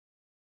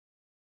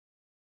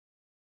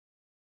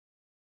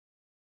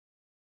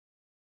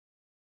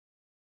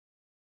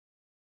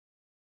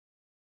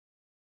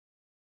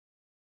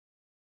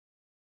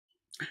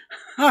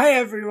Hi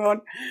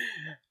everyone.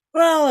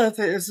 Well, I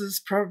think this is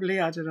probably,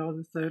 I don't know,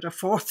 the third or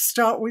fourth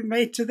start we've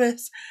made to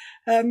this.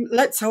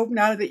 Let's hope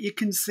now that you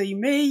can see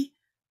me,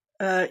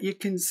 you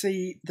can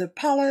see the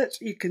palette,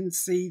 you can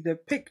see the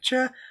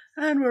picture,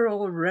 and we're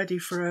all ready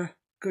for a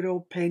good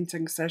old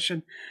painting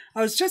session.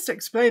 I was just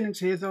explaining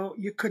to you, though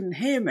you couldn't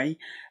hear me,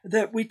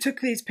 that we took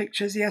these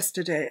pictures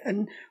yesterday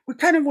and we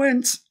kind of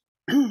weren't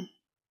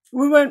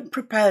we weren't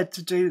prepared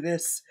to do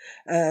this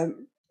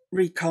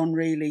recon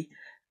really.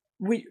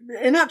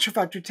 In actual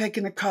fact, we'd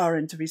taken a car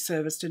in to be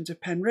serviced into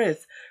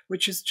Penrith,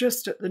 which is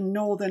just at the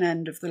northern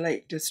end of the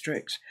Lake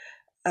District.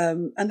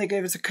 And they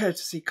gave us a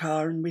courtesy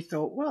car, and we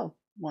thought, well,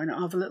 why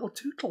not have a little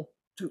tootle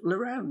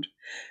around?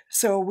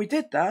 So we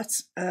did that.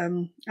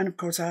 And of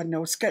course, I had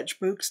no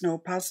sketchbooks, no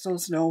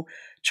pastels, no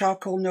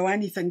charcoal, no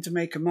anything to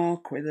make a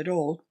mark with at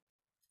all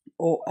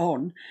or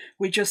on.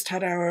 We just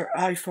had our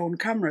iPhone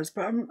cameras.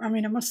 But I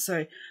mean, I must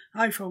say,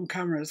 iPhone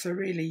cameras are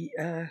really,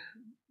 they're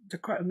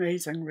quite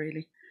amazing,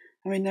 really.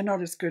 I mean, they're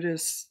not as good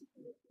as,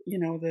 you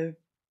know, the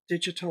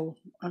digital,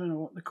 I don't know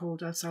what they're called,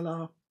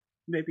 SLR,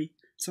 maybe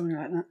something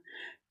like that.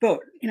 But,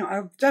 you know,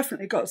 I've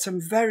definitely got some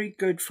very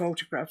good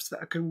photographs that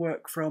I can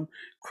work from,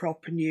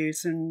 crop and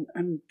use, and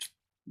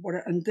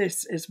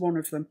this is one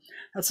of them.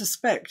 I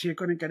suspect you're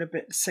going to get a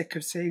bit sick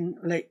of seeing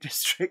Lake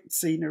District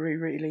scenery,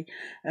 really.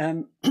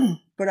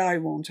 But I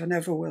won't, I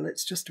never will.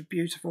 It's just a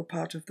beautiful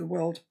part of the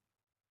world.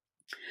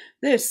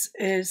 This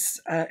is,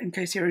 in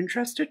case you're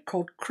interested,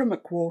 called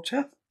Crummock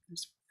Water.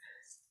 It's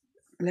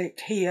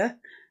lake here,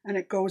 and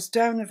it goes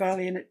down the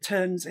valley and it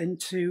turns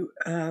into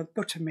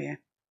Buttermere,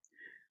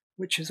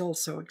 which is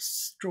also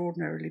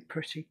extraordinarily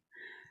pretty.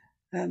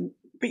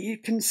 But you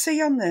can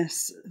see on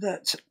this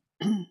that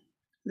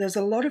there's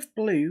a lot of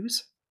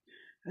blues.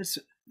 As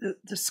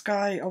the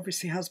sky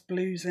obviously has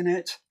blues in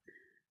it,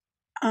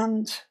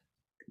 and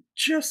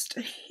just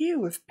a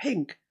hue of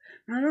pink.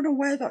 And I don't know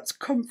where that's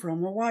come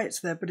from or why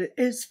it's there, but it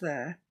is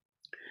there.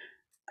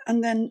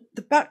 And then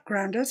the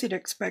background, as you'd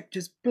expect,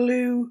 is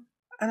blue,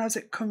 and as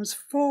it comes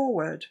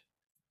forward,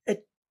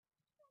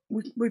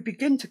 we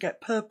begin to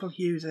get purple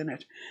hues in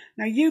it.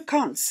 Now, you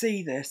can't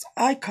see this.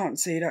 I can't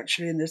see it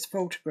actually in this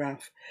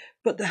photograph,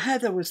 but the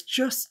heather was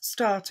just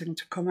starting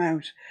to come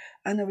out,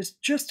 and there was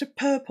just a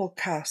purple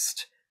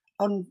cast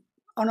on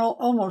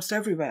almost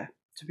everywhere,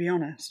 to be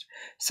honest.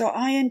 So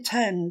I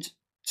intend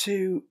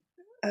to,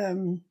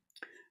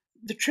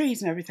 the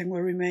trees and everything will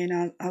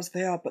remain as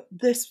they are, but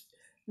this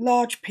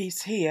large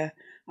piece here,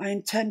 I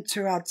intend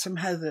to add some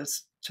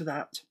heathers to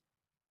that,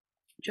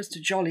 just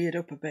to jolly it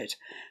up a bit.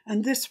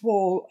 And this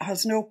wall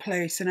has no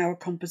place in our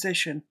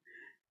composition.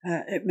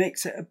 It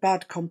makes it a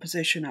bad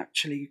composition,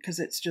 actually, because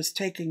it's just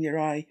taking your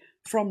eye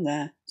from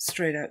there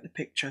straight out the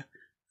picture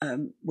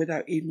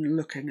without even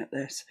looking at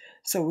this.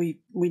 So we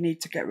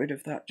need to get rid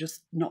of that,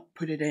 just not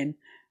put it in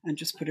and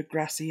just put a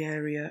grassy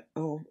area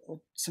or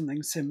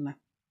something similar.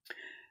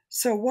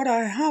 So what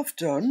I have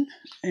done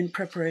in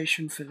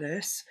preparation for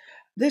this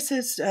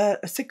is a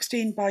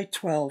 16 by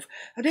 12.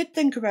 I did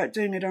think about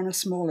doing it on a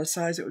smaller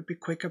size, it would be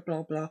quicker,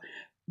 blah, blah,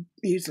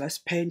 use less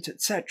paint,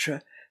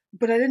 etc.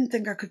 But I didn't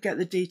think I could get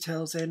the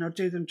details in or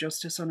do them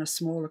justice on a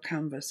smaller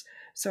canvas.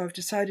 So I've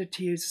decided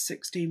to use a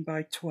 16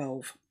 by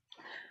 12.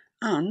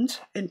 And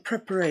in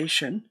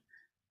preparation,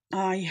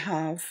 I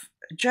have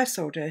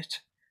gessoed it.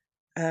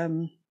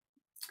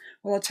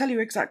 Well, I'll tell you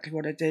exactly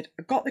what I did.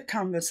 I got the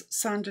canvas,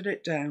 sanded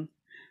it down,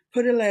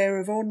 put a layer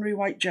of ordinary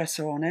white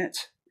gesso on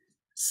it,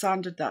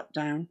 sanded that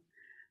down,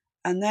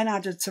 and then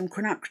added some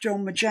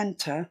quinacridone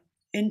magenta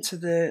into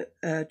the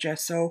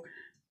gesso,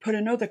 put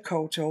another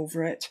coat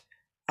over it,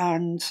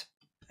 and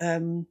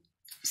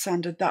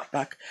sanded that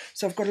back.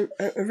 So I've got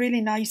a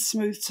really nice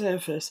smooth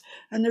surface.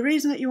 And the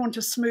reason that you want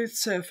a smooth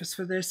surface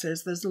for this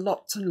is there's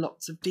lots and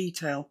lots of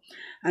detail,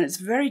 and it's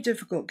very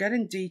difficult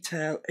getting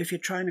detail if you're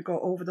trying to go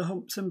over the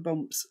humps and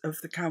bumps of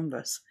the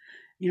canvas.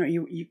 You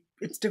know,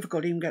 it's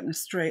difficult even getting a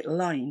straight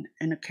line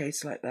in a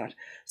case like that.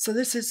 So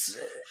this is,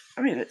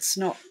 I mean, it's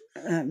not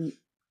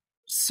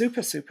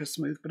super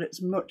smooth, but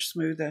it's much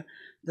smoother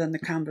than the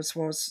canvas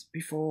was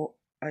before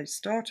I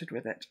started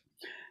with it.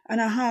 And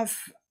I have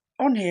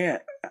on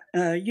here,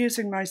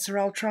 using my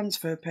Sorel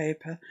transfer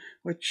paper,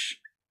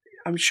 which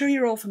I'm sure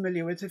you're all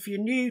familiar with. If you're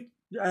new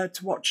to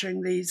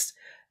watching these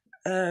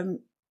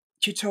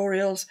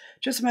tutorials,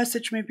 just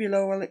message me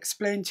below. I'll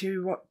explain to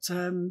you what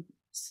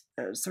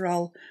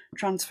Sorel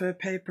transfer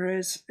paper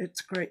is. It's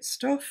great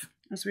stuff,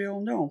 as we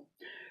all know.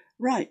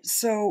 Right,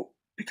 so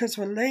because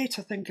we're late,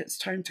 I think it's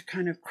time to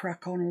kind of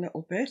crack on a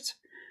little bit.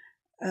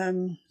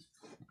 I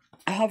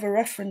have a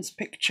reference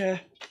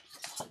picture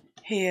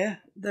here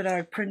that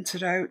I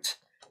printed out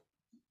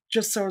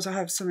just so as I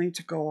have something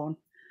to go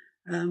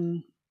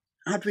on.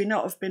 Had we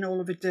not have been all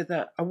of it did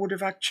that, I would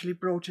have actually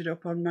brought it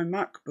up on my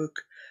MacBook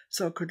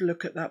so I could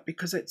look at that,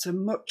 because it's a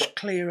much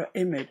clearer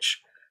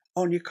image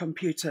on your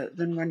computer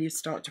than when you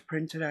start to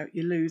print it out.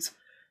 You lose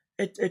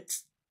it.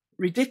 It's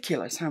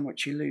ridiculous how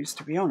much you lose,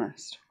 to be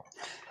honest.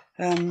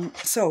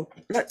 So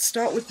let's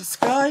start with the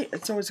sky.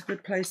 It's always a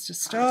good place to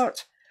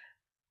start.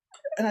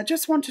 And I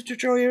just wanted to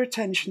draw your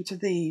attention to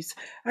these.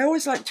 I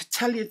always like to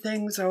tell you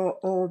things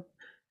or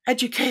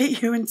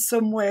educate you in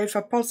some way if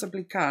I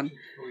possibly can.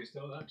 Before we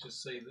start that,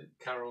 just say that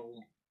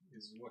Carol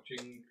is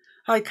watching.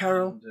 Hi,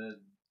 Carol. And,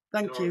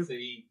 thank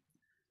Dorothy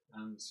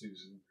you. And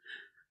Susan.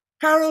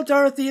 Carol,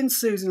 Dorothy and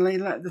Susan,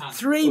 like the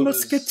three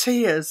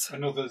musketeers.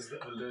 And others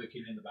that are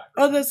lurking in the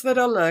background. Others that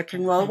are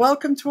lurking. Well,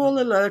 welcome to all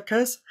the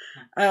lurkers.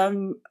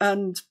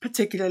 And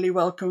particularly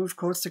welcome, of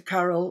course, to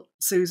Carol,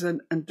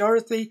 Susan and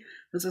Dorothy.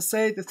 As I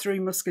say, the three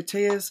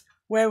musketeers.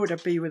 Where would I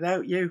be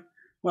without you?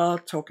 Well,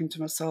 talking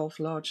to myself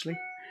largely.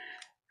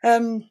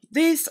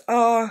 These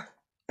are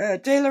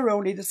De La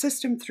Roni, the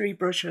System 3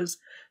 brushes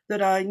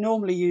that I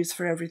normally use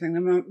for everything.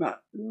 They're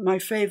my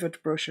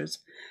favourite brushes.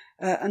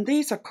 And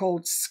these are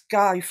called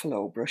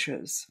Skyflow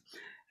brushes.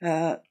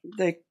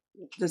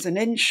 There's an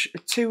inch, a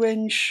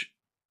 2-inch,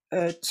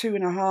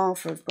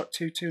 2.5. I've got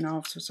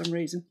 2.5s for some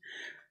reason.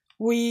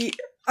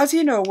 As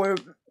you know,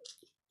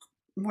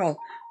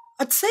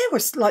 I'd say we're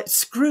like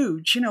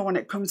Scrooge, when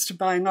it comes to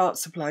buying art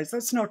supplies.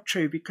 That's not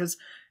true, because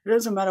it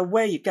doesn't matter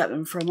where you get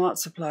them from. Art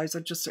supplies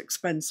are just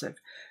expensive.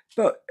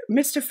 But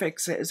Mr.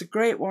 Fix-It is a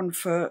great one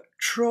for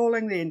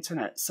trawling the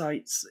internet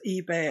sites,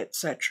 eBay,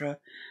 etc.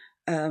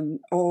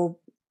 Or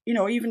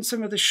even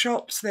some of the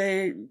shops,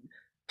 they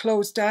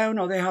close down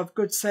or they have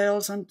good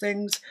sales on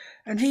things.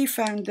 And he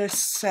found this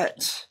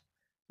set.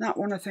 That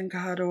one I think I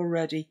had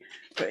already.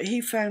 But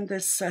he found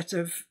this set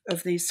of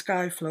these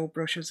Skyflow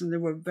brushes, and they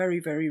were very,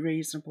 very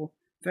reasonable.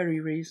 Very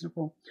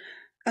reasonable.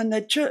 And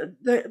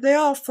they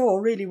are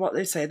for, really what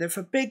they say, they're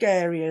for big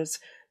areas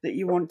that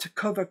you want to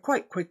cover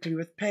quite quickly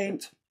with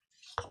paint.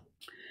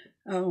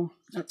 Oh,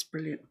 that's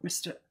brilliant.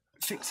 Mr.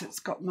 Fix-It's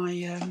got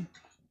my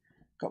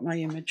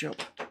image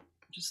up.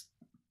 Just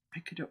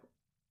pick it up.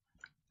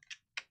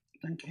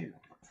 Thank you.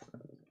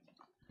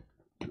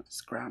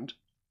 That's grand.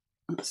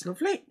 That's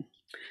lovely.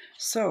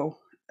 So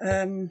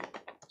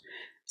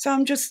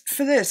I'm just,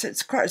 for this,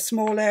 it's quite a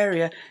small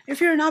area. If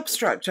you're an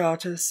abstract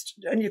artist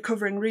and you're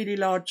covering really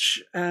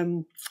large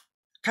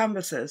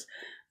canvases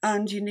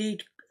and you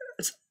need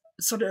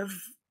sort of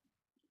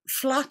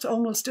flat,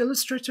 almost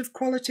illustrative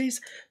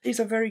qualities, these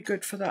are very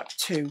good for that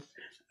too.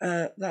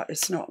 That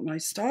is not my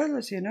style,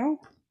 as you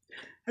know.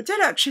 I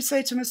did actually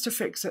say to Mr.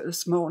 Fix-It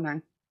this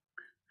morning,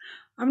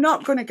 I'm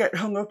not going to get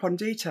hung up on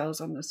details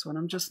on this one.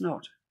 I'm just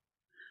not.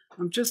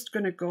 I'm just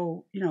going to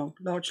go,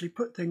 largely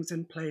put things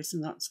in place,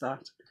 and that's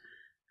that.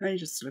 And he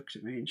just looked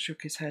at me and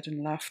shook his head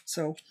and laughed.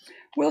 So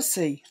we'll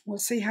see. We'll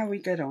see how we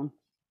get on.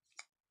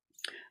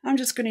 I'm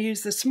just going to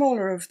use the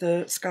smaller of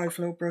the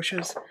Skyflow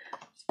brushes,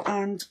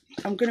 and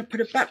I'm going to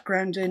put a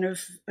background in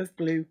of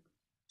blue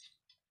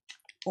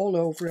all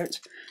over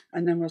it,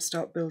 and then we'll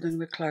start building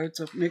the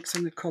clouds up,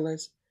 mixing the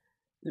colours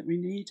that we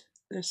need.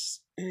 This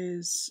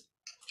is,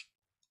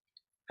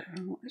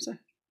 what is it?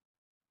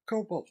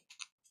 Cobalt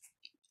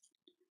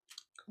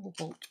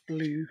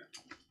blue.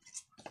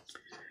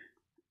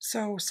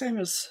 So same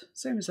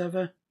as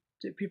ever,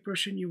 dip your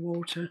brush in your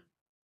water.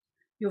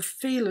 You'll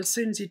feel as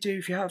soon as you do,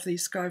 if you have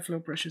these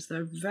Skyflow brushes,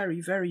 they're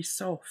very, very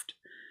soft.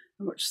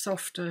 They're much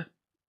softer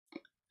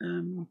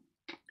than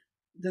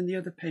the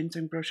other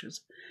painting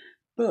brushes.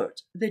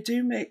 But they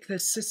do make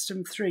this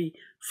System 3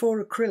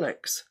 for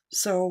acrylics,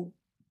 so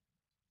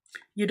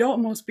you'd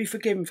almost be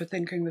forgiven for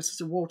thinking this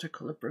is a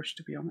watercolour brush,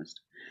 to be honest,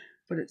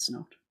 but it's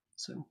not.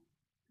 So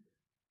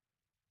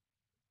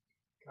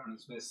Karen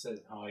Smith says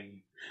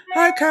hi.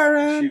 Hi,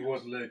 Karen. She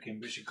was lurking,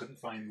 but she couldn't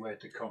find where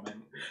to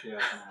comment. She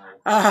has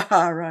now.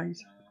 Ah, right.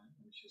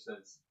 She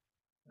says,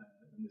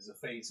 and there's a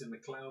face in the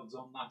clouds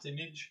on that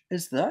image.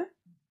 Is there?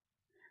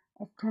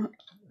 I've got...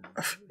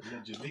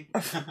 Allegedly.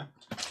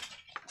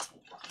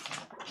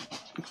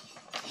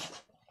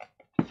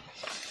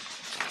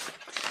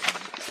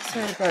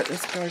 Sorry about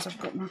this, guys. I've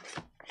got my...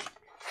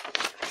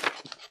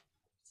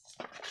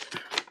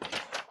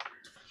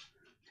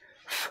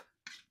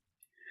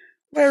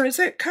 Where is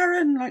it,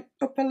 Karen? Like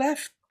upper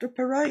left,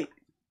 upper right?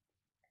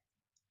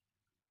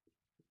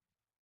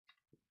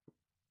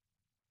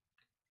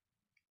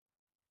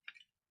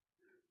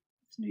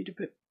 Just need a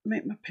bit,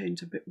 make my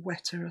paint a bit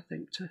wetter, I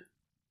think, to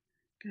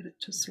get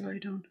it to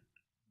slide on.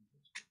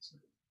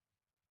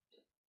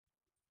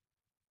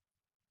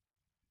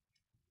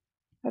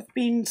 I've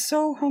been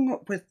so hung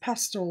up with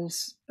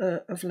pastels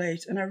of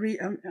late, and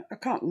I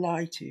can't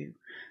lie to you.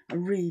 I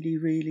really,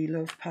 really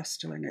love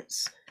pasteling.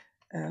 It's,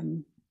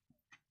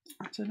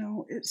 I don't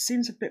know, it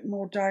seems a bit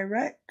more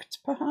direct,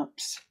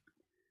 perhaps.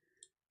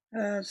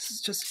 This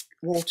is just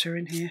water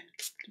in here.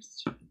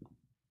 Just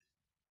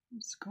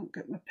can't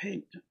get my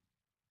paint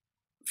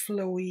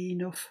flowy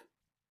enough.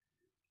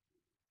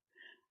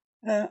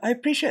 I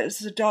appreciate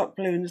this is a dark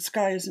blue and the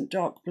sky isn't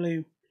dark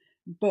blue,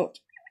 but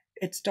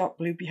it's dark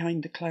blue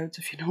behind the clouds,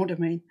 if you know what I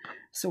mean.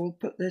 So we'll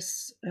put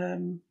this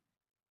on.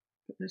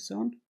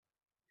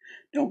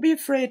 Don't be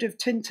afraid of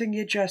tinting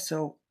your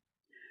gesso.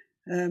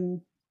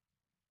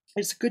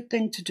 It's a good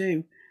thing to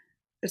do,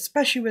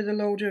 especially with a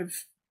load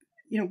of,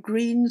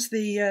 greens.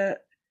 The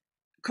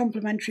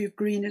complementary of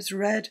green is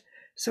red.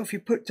 So if you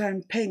put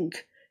down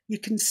pink, you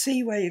can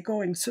see where you're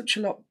going such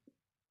a lot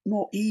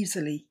more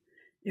easily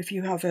if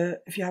you have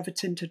a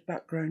tinted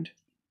background.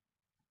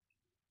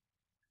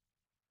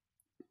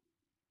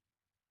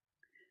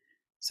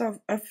 So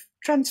I've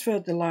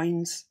transferred the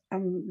lines.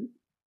 I'm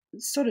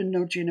sort of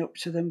nudging up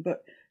to them,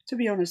 but to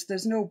be honest,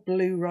 there's no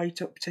blue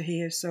right up to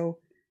here, so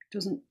it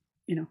doesn't,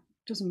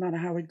 doesn't matter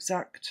how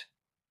exact.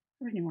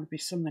 I really want to be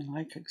something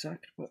like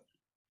exact, but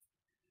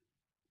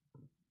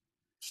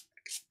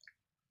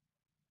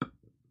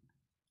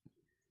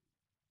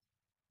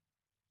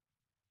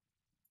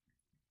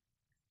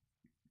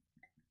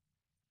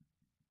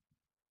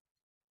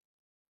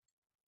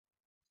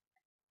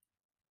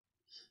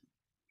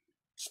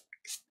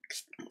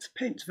this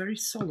paint's very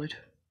solid.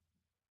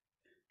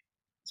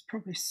 It's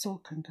probably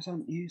sulking because I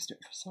haven't used it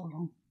for so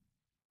long.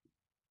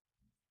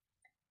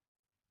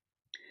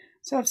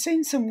 So I've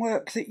seen some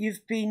work that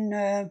you've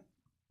been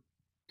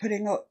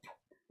putting up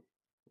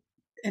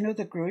in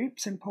other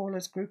groups, in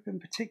Paula's group in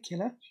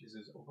particular. She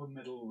says upper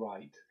middle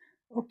right.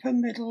 Upper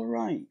middle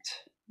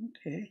right.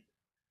 Okay.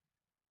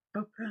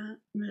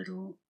 Upper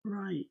middle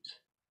right.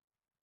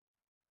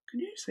 Can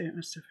you see it,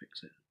 Mr.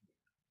 Fix-It?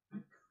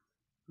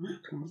 I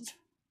can't.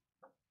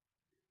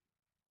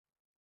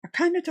 I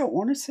kind of don't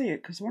want to see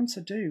it because once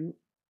I do,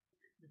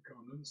 you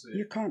can't unsee it.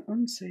 You can't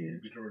unsee it.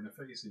 You'll be drawing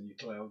a face in your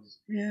clouds.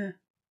 Yeah.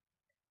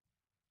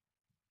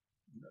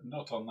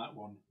 Not on that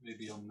one.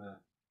 Maybe on the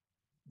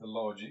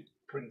large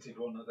printed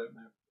one. I don't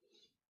know.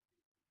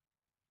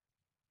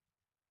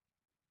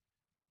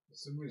 For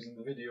some reason,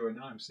 the video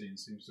I'm seeing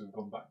seems to have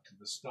gone back to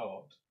the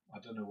start. I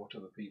don't know what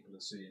other people are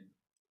seeing.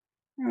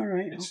 All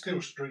right. It's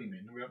still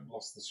streaming. We haven't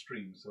lost the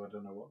stream, so I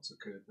don't know what's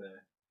occurred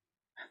there.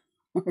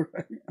 All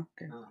right.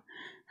 Okay.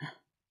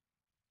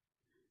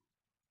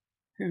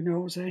 Who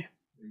knows, eh?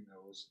 Who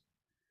knows?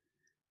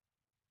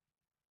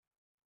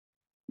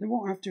 They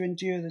won't have to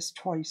endure this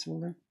twice,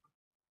 will they?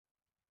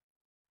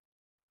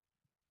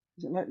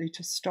 Is it likely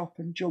to stop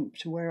and jump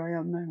to where I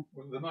am now?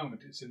 Well, at the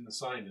moment, it's in the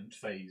silent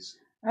phase.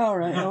 All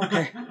right.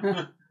 Okay.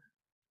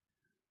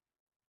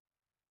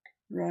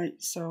 Right.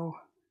 So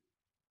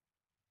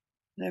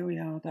there we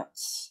are.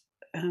 That's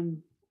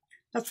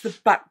the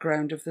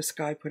background of the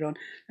sky put on,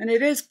 and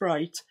it is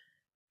bright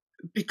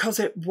because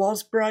it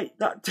was bright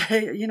that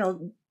day. You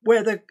know,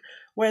 where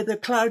the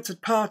clouds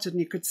had parted and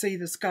you could see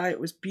the sky. It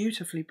was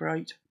beautifully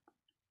bright.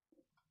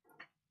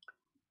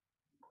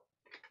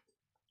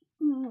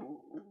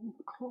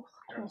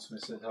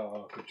 Smith said,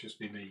 "Oh, it could just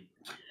be me."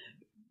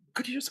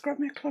 Could you just grab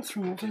me a cloth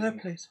from over there,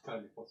 please?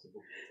 Entirely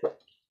possible.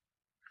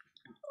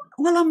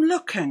 Well, I'm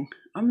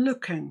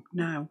looking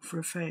now for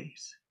a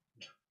face.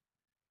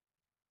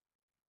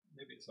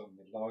 Maybe it's on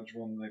the large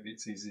one. Maybe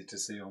it's easy to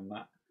see on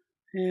that.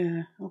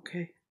 Yeah.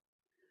 Okay.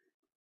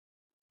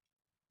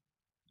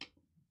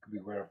 Could be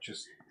where I've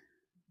just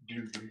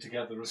glued them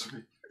together or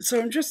something. So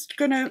I'm just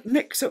going to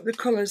mix up the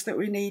colours that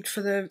we need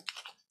for the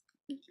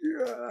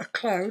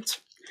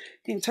clouds.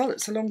 You can tell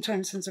it's a long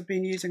time since I've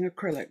been using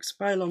acrylics.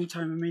 By a long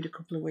time, I mean a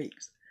couple of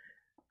weeks,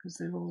 because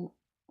they've all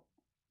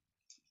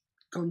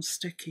gone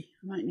sticky.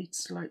 I might need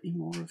slightly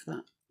more of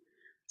that.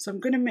 So I'm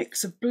going to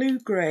mix a blue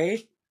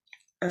grey,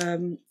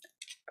 a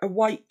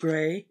white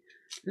grey,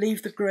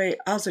 leave the grey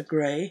as a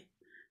grey,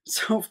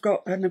 so I've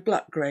got, and a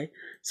black grey.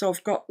 So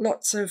I've got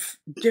lots of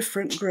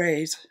different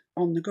greys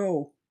on the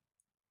go.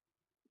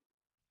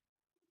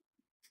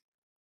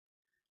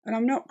 And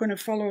I'm not going to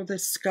follow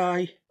this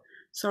sky,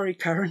 sorry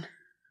Karen,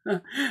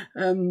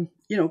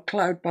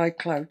 cloud by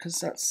cloud,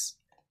 because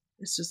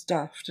it's just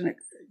daft, and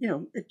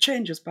it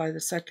changes by the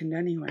second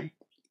anyway.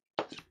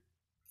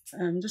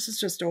 This is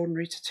just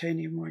ordinary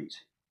titanium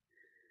white.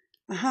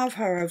 I have,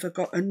 however,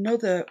 got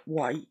another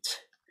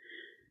white,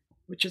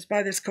 which is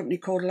by this company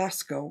called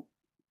Lasco,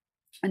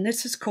 and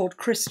this is called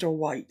crystal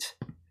white.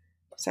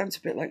 Sounds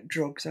a bit like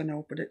drugs, I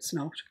know, but it's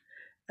not.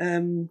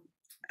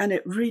 And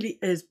it really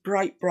is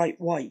bright, bright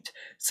white.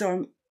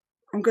 So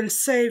I'm going to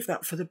save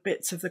that for the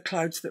bits of the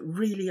clouds that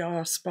really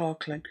are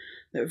sparkling,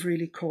 that have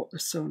really caught the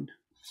sun.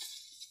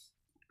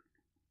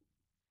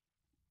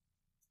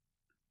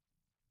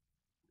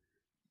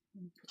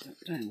 Put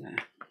that down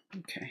there.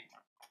 Okay.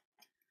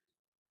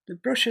 The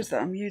brushes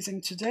that I'm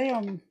using today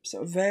are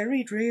sort of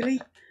varied,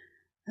 really.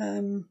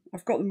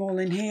 I've got them all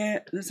in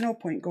here. There's no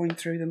point going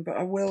through them, but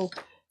I will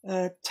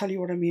tell you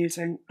what I'm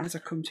using as I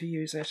come to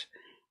use it.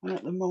 And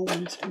at the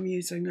moment, I'm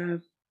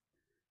using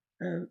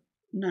a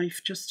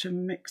knife just to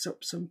mix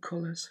up some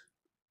colours.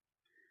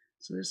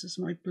 So this is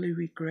my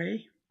bluey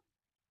grey,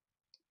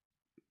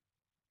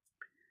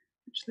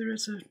 which there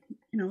is a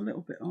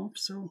little bit of,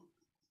 so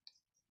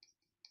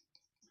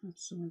have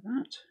some of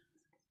that.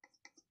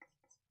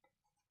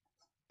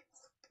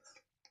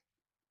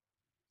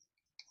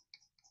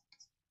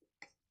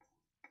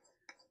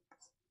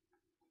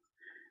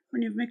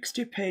 When you've mixed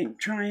your paint,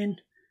 try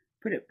and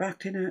put it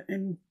back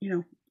in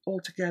all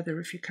together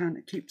if you can.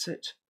 It keeps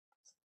it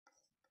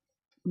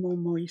more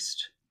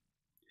moist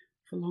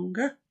for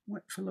longer,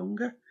 wet for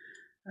longer.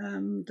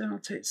 Then I'll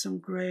take some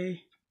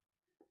grey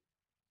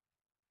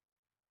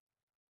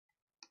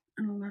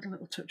and I'll add a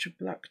little touch of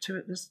black to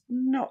it. There's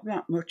not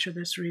that much of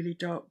this really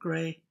dark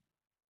grey.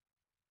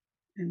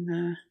 in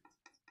there.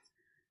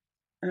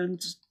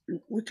 And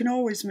we can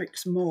always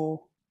mix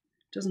more.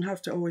 It doesn't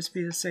have to always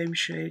be the same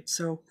shade,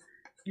 so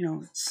you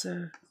know, it's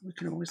we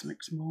can always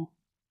mix more.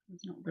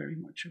 There's not very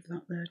much of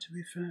that there, to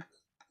be fair.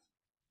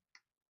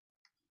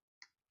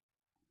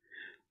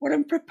 What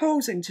I'm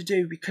proposing to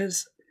do,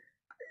 because,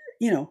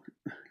 you know,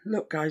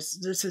 look guys,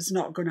 this is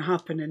not going to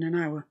happen in an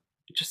hour.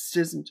 It just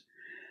isn't.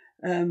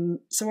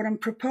 So what I'm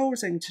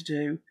proposing to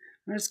do,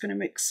 I'm just going to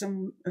mix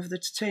some of the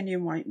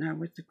titanium white now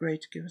with the grey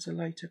to give us a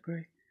lighter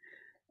grey,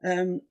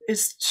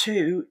 is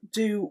to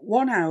do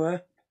 1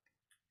 hour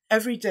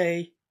every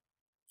day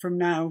from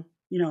now,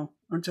 you know,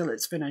 until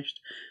it's finished.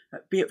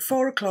 Be at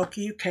 4 o'clock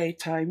UK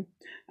time.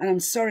 And I'm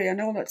sorry, I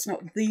know that's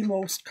not the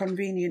most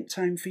convenient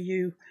time for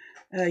you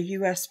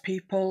US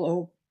people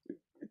or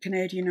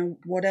Canadian or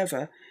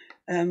whatever,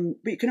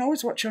 but you can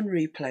always watch on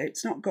replay.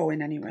 It's not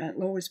going anywhere.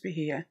 It'll always be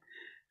here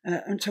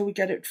until we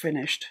get it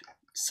finished.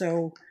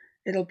 So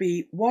it'll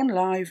be 1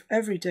 live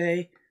every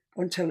day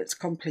until it's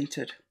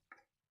completed,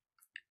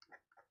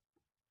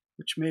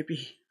 which may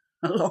be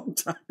a long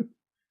time.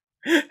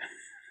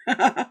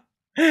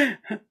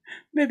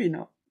 Maybe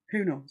not.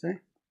 Who knows, eh?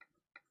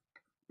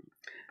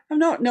 I'm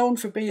not known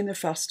for being the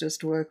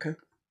fastest worker,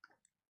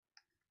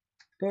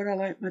 but I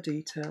like my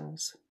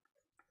details.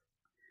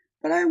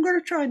 But I am going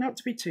to try not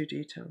to be too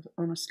detailed.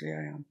 Honestly,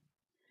 I am.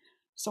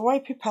 So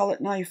wipe your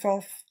palette knife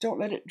off. Don't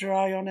let it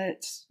dry on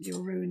it.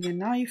 You'll ruin your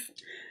knife.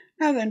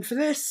 Now then, for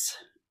this...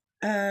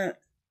 oh,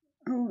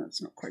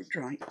 that's not quite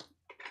dry.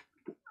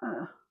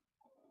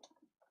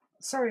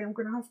 Sorry, I'm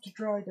going to have to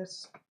dry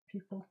this,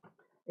 people.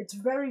 It's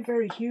very,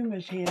 very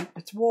humid here.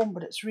 It's warm,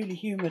 but it's really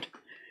humid,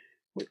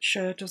 which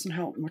doesn't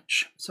help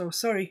much. So,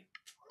 sorry.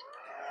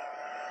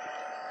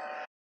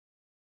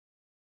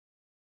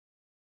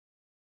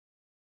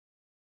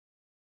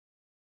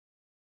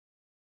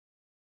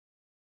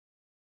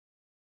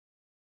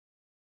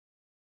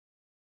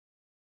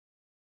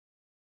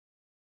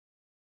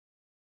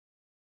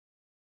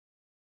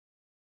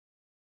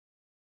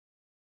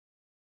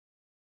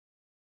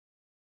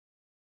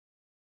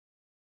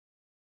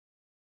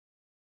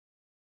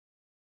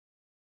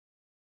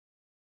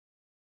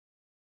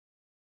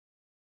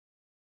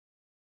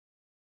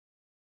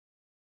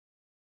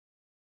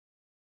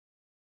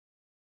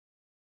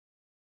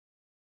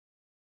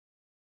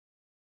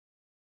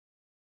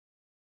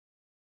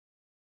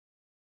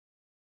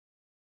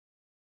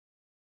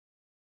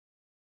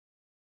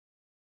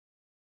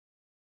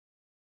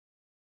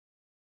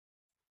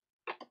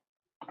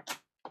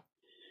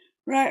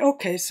 Right,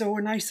 okay, so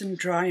we're nice and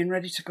dry and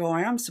ready to go.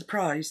 I am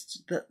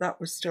surprised that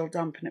that was still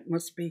damp, and it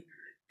must be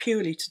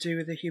purely to do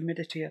with the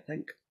humidity, I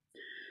think.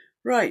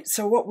 Right,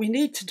 so what we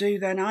need to do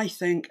then, I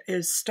think,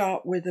 is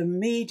start with a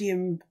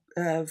medium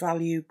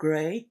value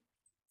grey,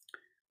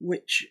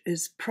 which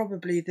is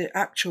probably the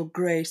actual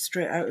grey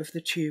straight out of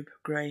the tube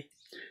grey.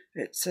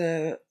 It's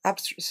an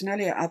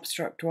Elliott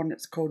abstract one.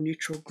 It's called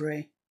neutral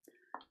grey,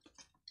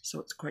 so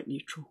it's quite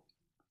neutral.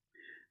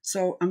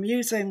 So I'm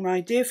using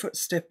my Deerfoot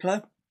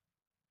stippler.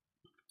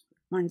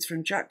 Mine's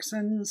from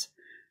Jackson's.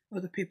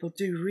 Other people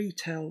do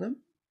retail them.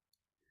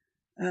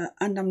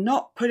 And I'm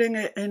not putting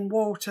it in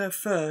water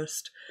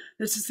first.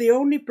 This is the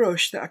only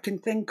brush that I can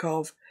think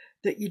of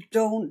that you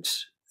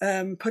don't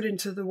put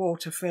into the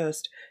water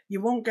first.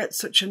 You won't get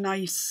such a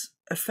nice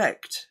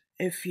effect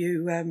if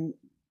you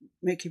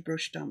make your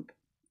brush damp.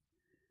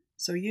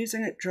 So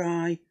using it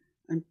dry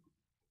and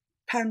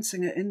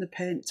pouncing it in the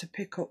paint to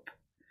pick up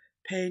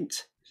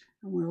paint,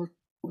 and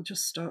we'll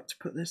just start to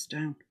put this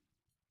down.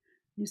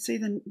 You see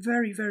the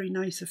very, very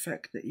nice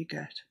effect that you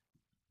get.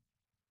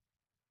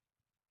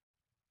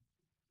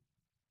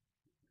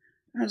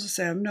 As I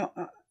say, I'm not,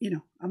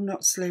 I'm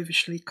not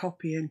slavishly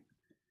copying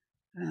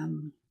the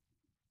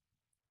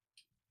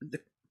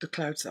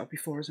clouds that are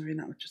before us. I mean,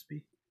 that would just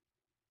be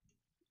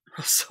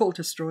soul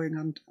destroying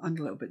and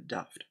a little bit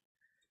daft.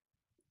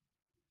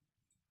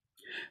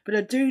 But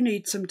I do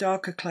need some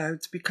darker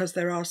clouds because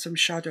there are some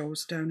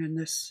shadows down in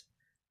this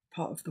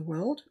part of the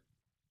world.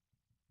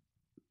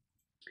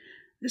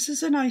 This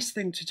is a nice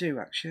thing to do,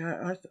 actually.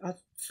 I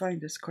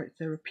find this quite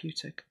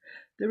therapeutic.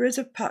 There is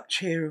a patch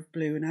here of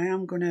blue, and I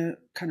am going to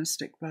kind of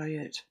stick by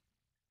it.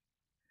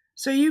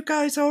 So you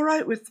guys all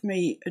right with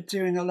me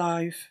doing a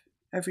live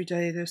every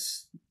day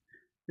this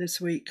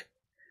week?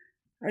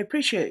 I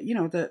appreciate,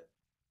 that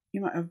you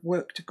might have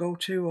work to go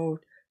to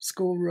or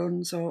school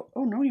runs, or,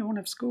 oh no, you won't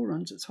have school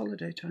runs, it's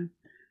holiday time.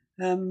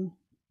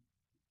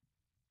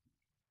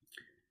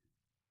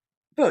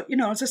 But,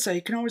 as I say,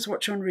 you can always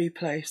watch on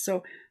replay.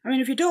 So, I mean,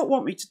 if you don't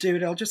want me to do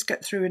it, I'll just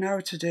get through an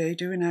hour today,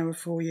 do an hour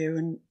for you,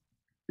 and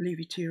leave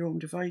you to your own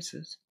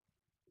devices.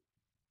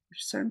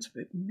 Which sounds a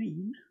bit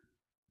mean.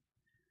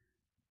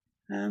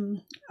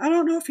 I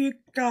don't know if you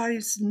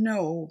guys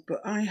know,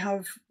 but I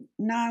have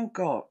now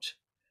got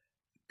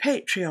a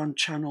Patreon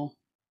channel.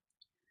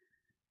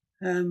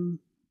 I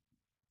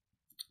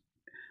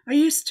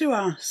used to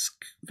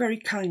ask very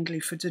kindly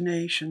for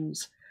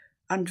donations,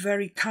 and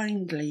very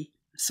kindly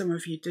some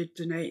of you did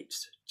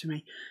donate to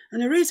me.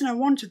 And the reason I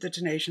wanted the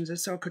donations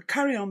is so I could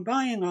carry on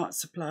buying art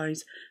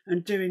supplies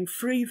and doing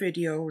free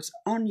videos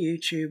on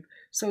YouTube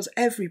so as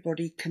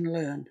everybody can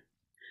learn.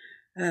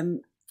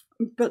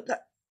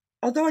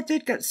 Although I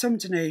did get some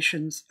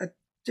donations, I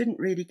didn't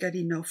really get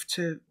enough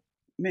to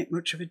make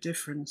much of a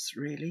difference,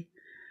 really.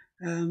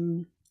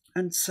 And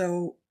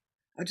so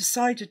I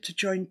decided to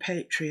join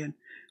Patreon,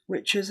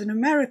 which is an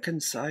American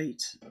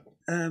site,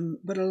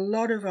 but a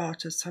lot of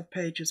artists have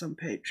pages on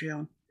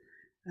Patreon.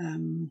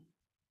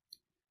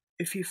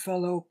 If you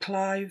follow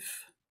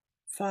Clive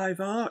 5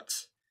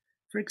 Art,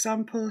 for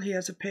example, he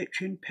has a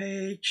Patreon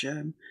page.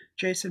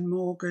 Jason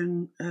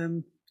Morgan,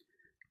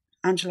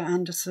 Angela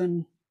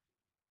Anderson,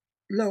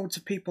 loads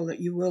of people that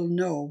you will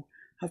know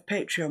have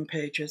Patreon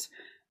pages.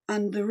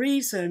 And the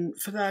reason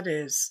for that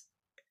is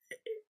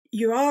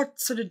you are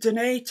sort of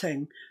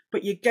donating,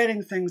 but you're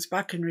getting things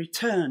back in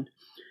return.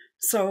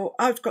 So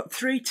I've got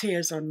 3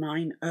 tiers on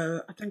mine.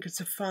 I think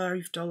it's a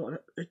 $5,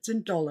 it's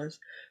in dollars,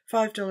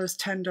 $5,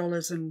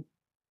 $10, and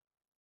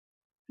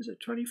is it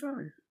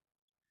 25?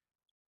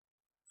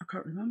 I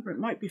can't remember. It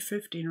might be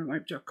 15 or it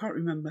might be, I can't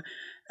remember.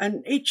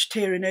 And each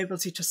tier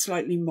enables you to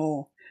slightly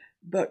more.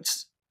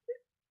 But,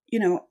 you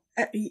know,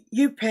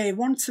 you pay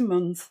once a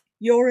month,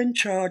 you're in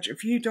charge.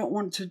 If you don't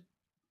want to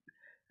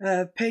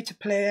pay to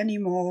play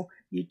anymore,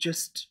 you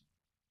just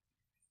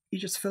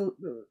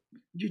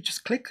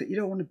click that you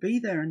don't want to be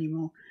there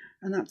anymore,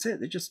 and that's it.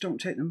 They just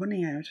don't take the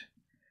money out.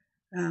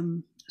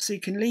 So you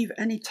can leave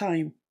any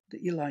time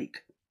that you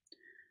like.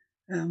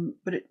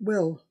 But it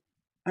will,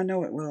 I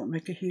know it will,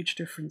 make a huge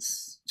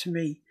difference to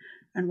me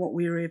and what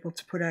we are able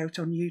to put out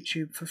on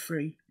YouTube for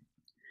free.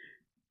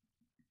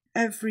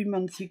 Every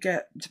month you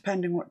get,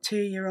 depending what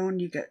tier you're on,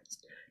 you get,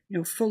 you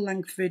know,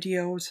 full-length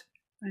videos,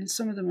 and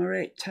some of them are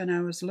 8-10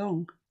 hours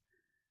long.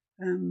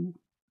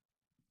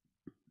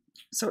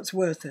 So it's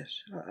worth it.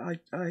 I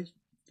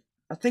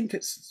think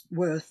it's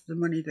worth the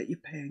money that you're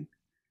paying.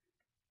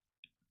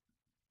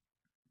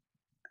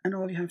 And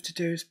all you have to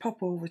do is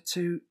pop over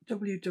to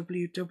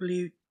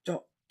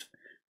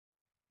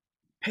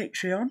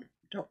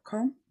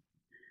www.patreon.com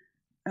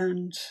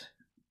and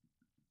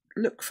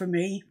look for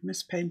me,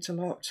 Miss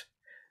Paintalot,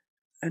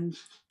 and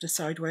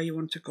decide where you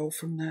want to go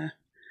from there.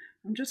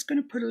 I'm just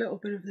going to put a little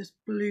bit of this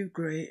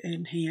blue-grey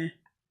in here.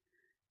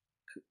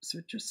 So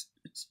it's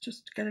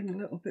just getting a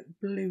little bit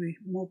bluey,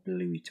 more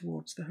bluey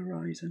towards the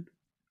horizon.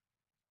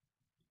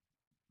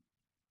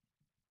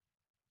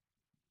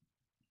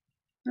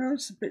 Now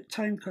it's a bit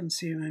time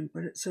consuming,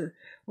 but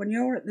when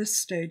you're at this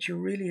stage, you'll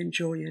really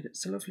enjoy it.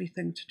 It's a lovely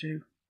thing to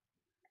do.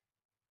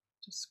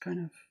 Just kind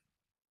of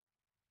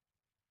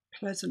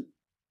pleasant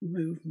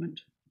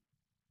movement.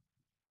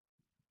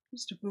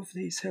 Just above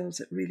these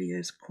hills, it really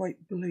is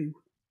quite blue.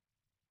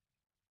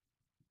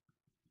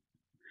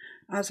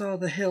 As are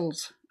the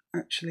hills,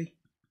 actually,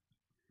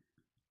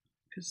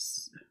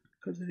 because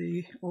of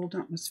the old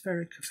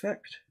atmospheric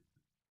effect.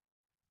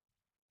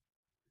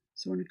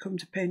 So when we come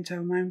to paint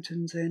our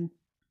mountains in,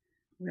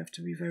 we have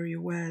to be very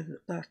aware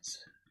that that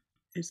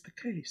is the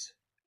case.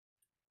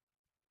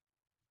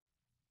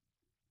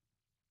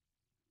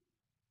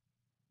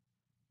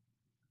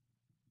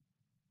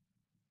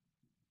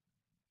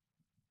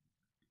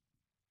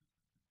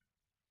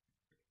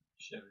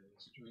 Sherry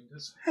has joined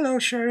us. Hello,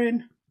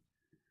 Sharon.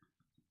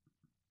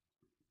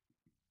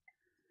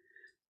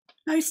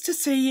 Nice to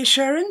see you,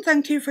 Sharon.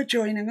 Thank you for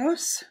joining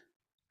us.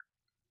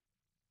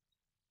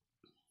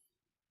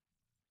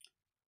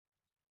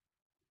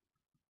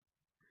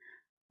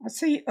 I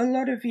see a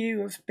lot of you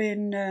have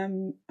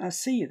been, I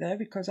see you there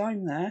because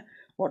I'm there,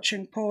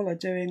 watching Paula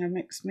doing her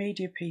mixed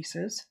media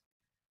pieces.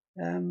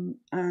 And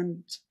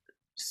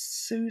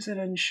Susan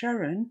and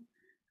Sharon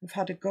have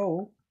had a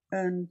go,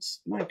 and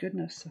my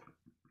goodness,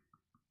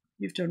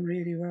 you've done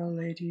really well,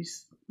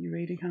 ladies. You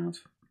really have.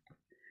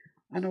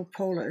 I know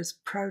Paula is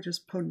proud as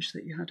punch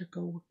that you had a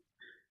go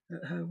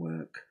at her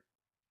work.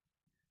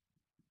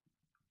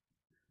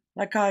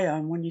 Like I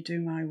am when you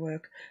do my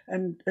work.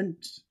 And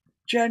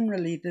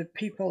generally the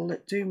people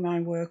that do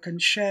my work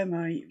and share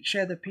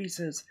the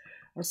pieces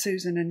are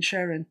Susan and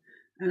Sharon.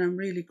 And I'm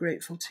really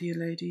grateful to you,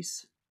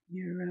 ladies.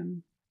 You're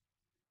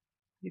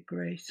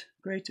great.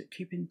 Great at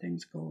keeping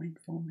things going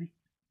for me.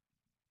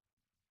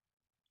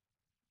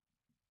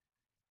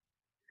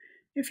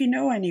 If you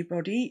know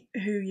anybody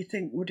who you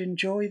think would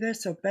enjoy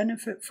this or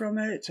benefit from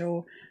it,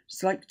 or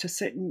just like to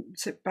sit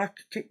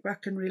back, kick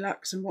back and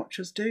relax and watch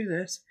us do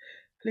this,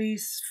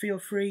 please feel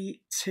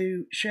free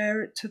to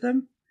share it to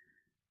them.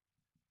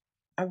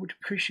 I would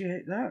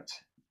appreciate that.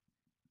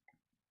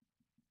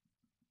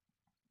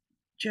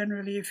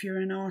 Generally, if you're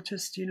an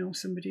artist, you know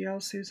somebody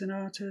else who's an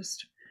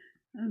artist,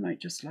 I might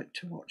just like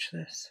to watch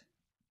this.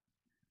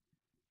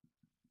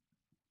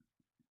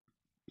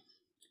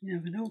 You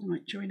never know, they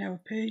might join our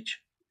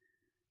page.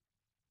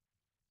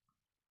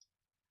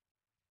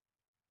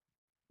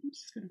 I'm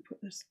just going to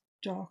put this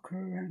darker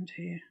around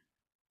here.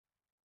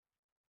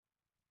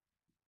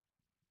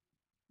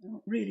 I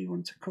don't really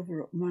want to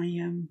cover up my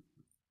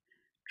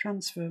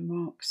transfer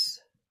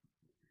marks.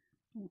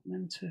 I want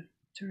them to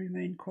to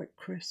remain quite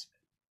crisp.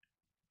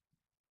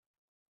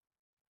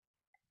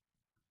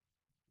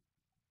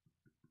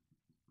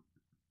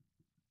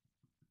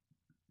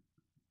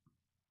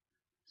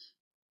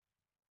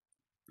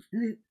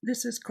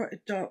 This is quite a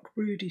dark,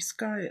 broody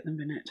sky at the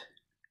minute,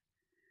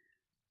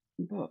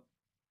 but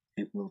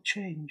it will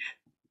change.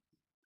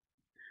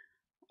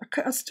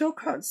 I still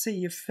can't see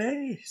your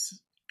face,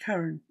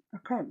 Karen. I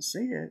can't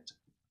see it.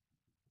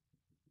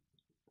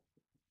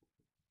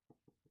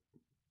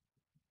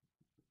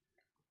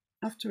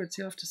 Afterwards,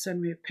 you'll have to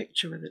send me a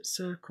picture with it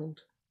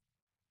circled,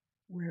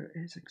 where it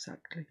is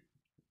exactly.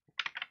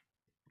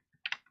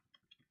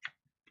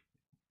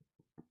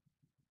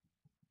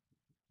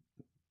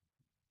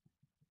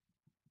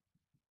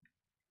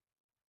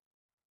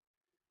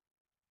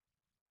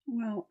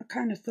 Well, I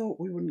kind of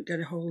thought we wouldn't get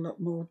a whole lot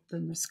more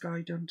than the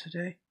sky done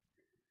today,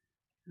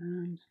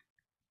 and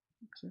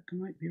looks like I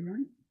might be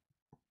right.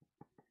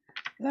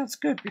 That's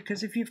good,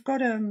 because if you've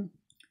got a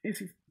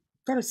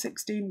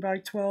 16 by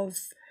 12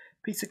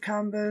 piece of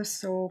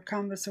canvas or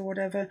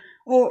whatever,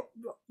 or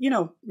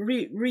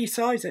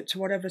resize it to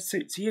whatever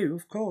suits you,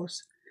 of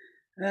course,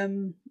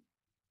 then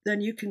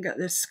you can get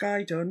this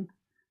sky done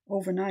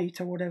overnight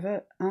or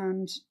whatever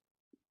and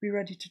be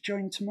ready to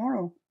join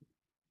tomorrow.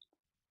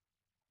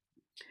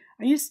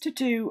 I used to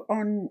do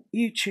on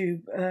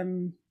YouTube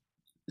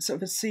sort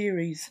of a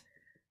series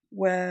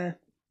where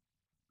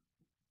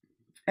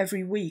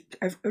every week,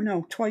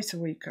 twice a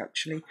week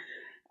actually,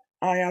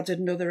 I added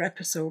another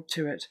episode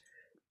to it.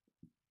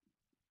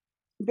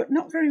 But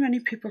not very many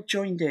people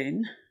joined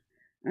in,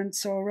 and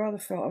so I rather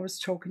felt I was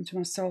talking to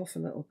myself a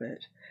little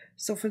bit.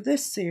 So for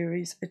this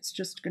series, it's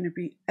just going to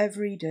be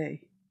every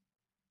day.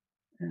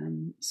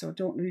 So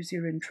don't lose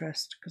your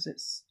interest, because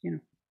it's,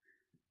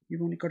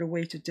 you've only got to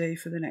wait a day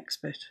for the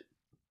next bit.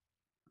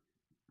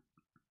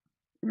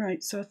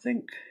 Right, so I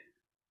think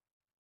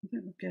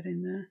we'll get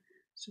in there.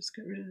 Let's just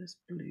get rid of this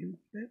blue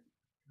bit.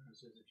 It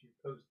says if you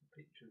post the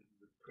picture of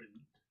the print,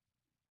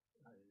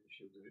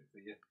 she'll do it for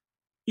you.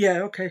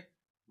 Yeah, okay.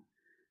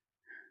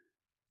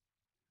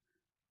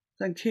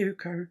 Thank you,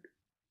 Karen.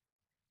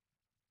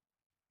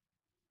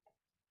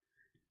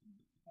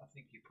 I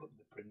think you put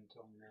the print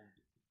on there.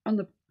 On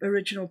the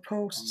original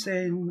post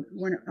saying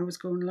when I was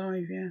going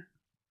live, yeah.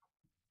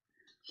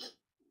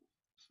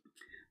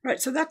 Right,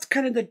 so that's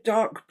kind of the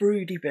dark,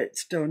 broody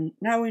bits done.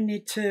 Now we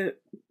need to,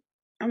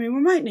 we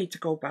might need to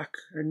go back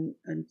and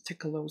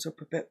tickle those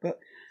up a bit, but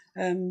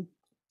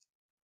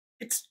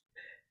it's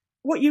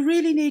what you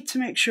really need to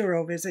make sure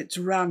of is it's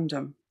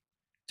random.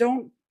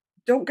 Don't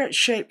get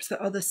shapes that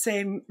are the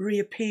same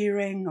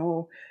reappearing,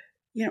 or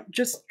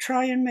just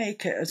try and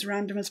make it as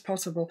random as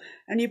possible.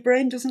 And your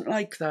brain doesn't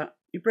like that.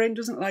 Your brain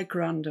doesn't like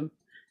random.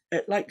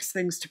 It likes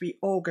things to be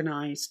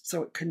organized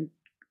so it can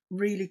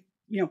really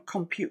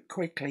compute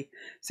quickly.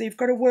 So you've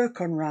got to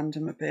work on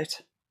random a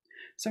bit.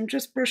 So I'm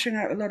just brushing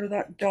out a lot of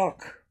that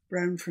dark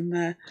brown from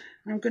there.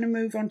 And I'm going to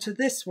move on to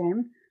this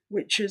one,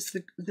 which is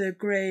the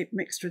grey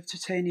mixed with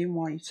titanium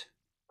white.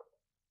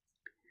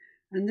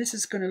 And this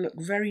is going to look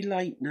very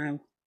light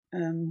now,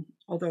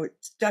 although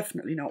it's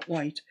definitely not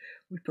white.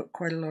 We put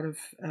quite a lot of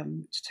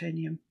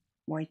titanium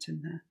white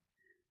in there.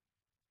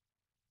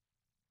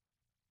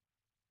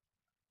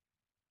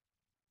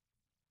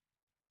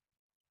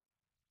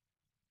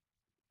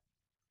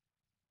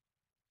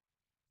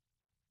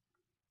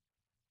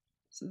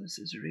 So this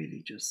is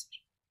really just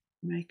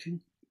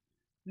making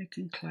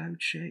cloud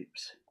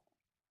shapes.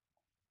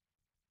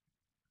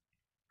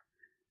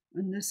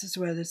 And this is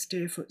where the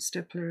Steerfoot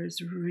stippler is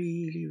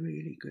really,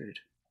 really good.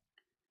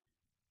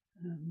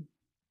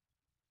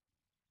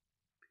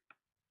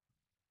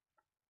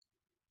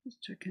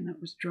 Just checking that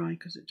was dry,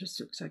 because it just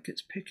looks like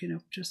it's picking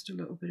up just a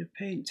little bit of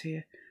paint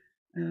here.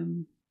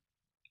 And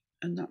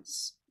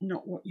that's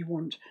not what you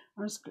want.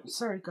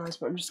 Sorry guys,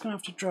 but I'm just going to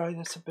have to dry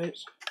this a bit.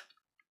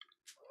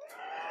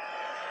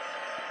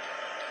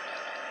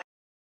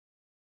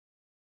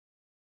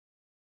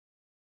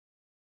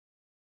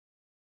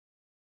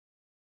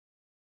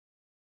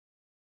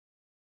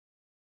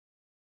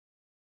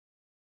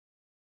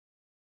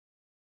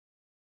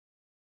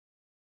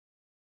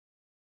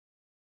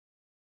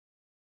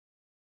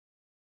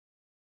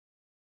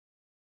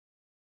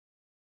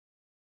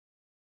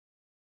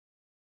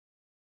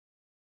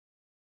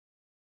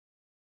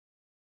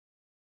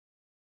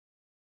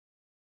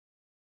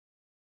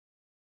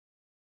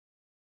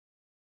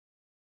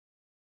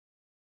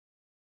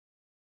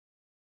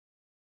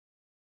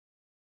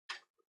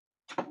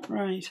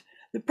 Right.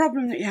 The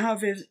problem that you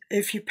have is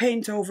if you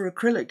paint over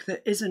acrylic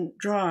that isn't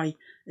dry,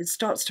 it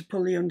starts to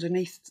pull the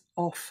underneath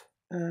off,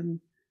 and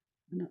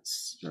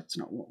that's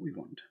not what we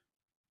want.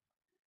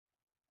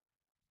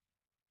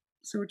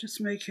 So we're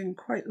just making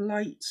quite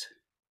light,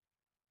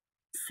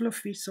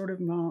 fluffy sort of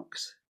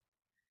marks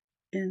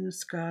in the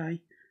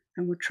sky,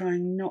 and we're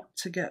trying not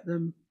to get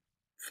them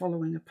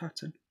following a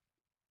pattern.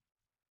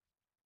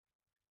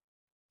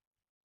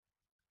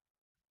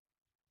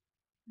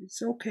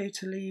 It's okay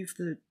to leave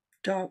the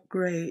dark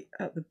grey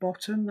at the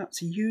bottom.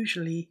 That's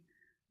usually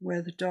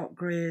where the dark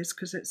grey is,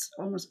 because it's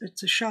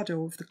a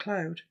shadow of the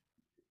cloud.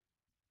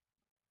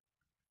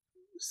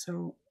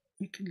 So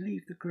you can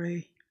leave the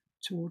grey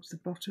towards the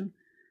bottom.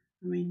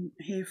 I mean,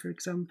 here, for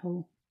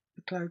example,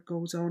 the cloud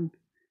goes on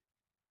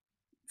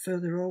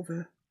further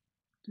over.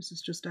 This is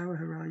just our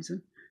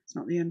horizon. It's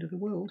not the end of the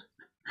world,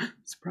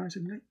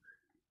 surprisingly.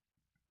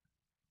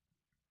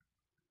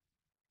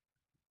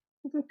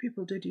 Although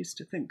people did used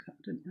to think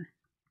that, didn't they?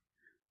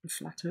 The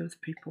flat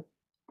earth people.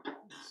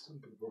 Some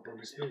people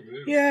probably still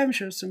do. Yeah, I'm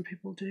sure some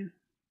people do.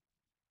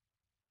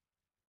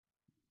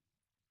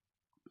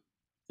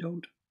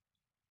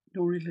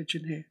 No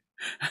religion here.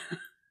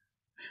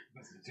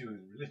 Nothing to do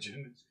with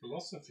religion, it's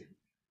philosophy.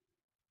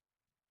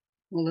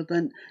 Well,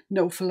 then,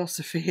 no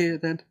philosophy here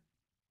then.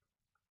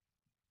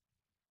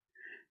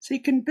 So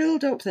you can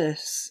build up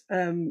this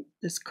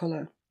this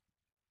colour,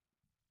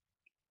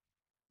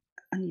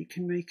 and you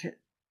can make it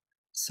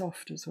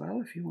soft as well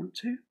if you want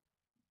to.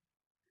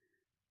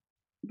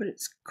 But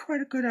it's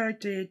quite a good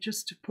idea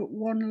just to put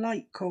one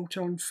light coat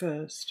on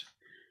first.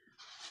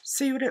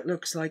 See what it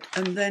looks like,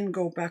 and then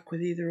go back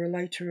with either a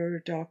lighter or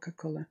a darker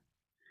colour.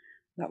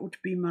 That would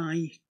be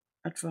my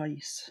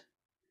advice.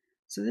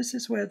 So this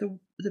is where the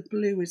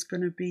blue is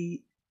going to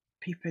be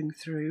peeping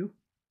through.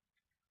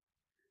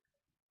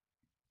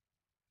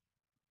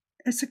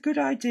 It's a good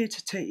idea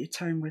to take your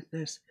time with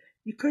this.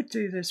 You could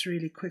do this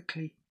really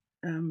quickly,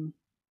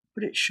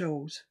 but it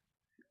shows.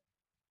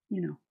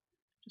 You know,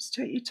 just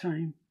take your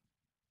time.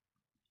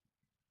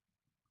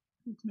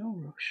 There's no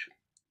rush.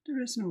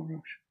 There is no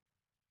rush.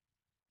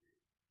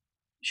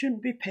 You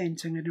shouldn't be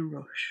painting in a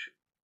rush.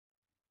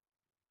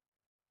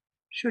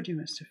 Should you,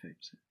 Mr.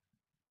 Fixer?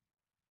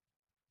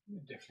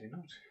 Definitely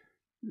not.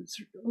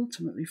 It's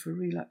ultimately for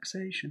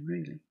relaxation,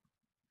 really.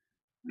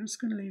 I'm just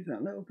going to leave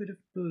that little bit of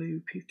blue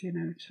peeking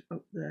out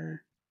up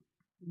there.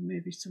 And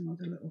maybe some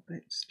other little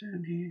bits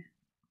down here.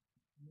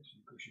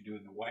 Of course, you're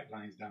doing the white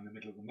lines down the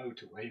middle of the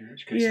motorway, in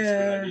which case it's a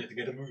good idea to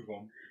get a move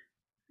on.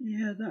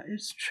 Yeah, that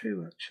is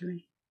true,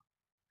 actually.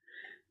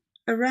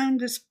 Around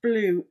this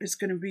blue is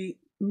going to be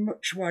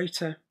much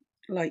whiter,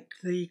 like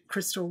the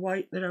crystal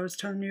white that I was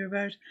telling you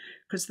about,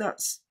 because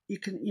that's,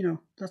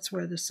 that's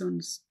where the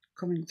sun's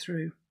coming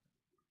through.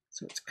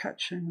 So it's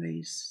catching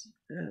these,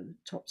 the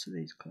tops of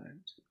these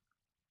clouds.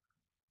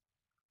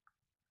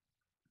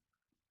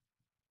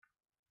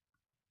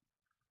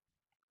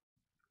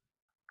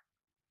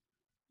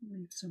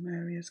 Leave some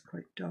areas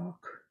quite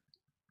dark.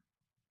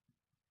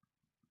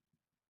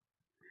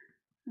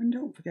 And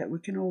don't forget, we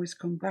can always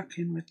come back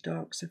in with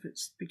darks if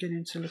it's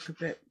beginning to look a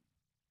bit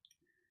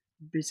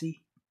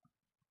busy.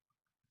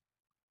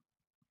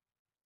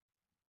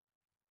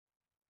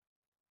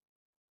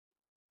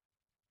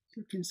 It's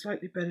looking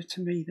slightly better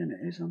to me than it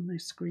is on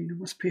this screen, I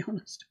must be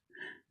honest.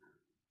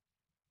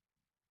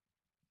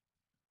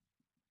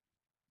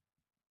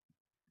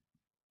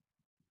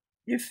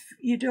 If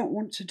you don't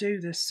want to do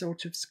this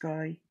sort of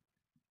sky,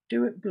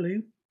 do it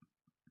blue.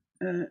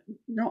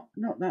 Not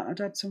that,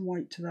 I'd add some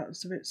white to that.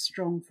 It's a bit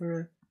strong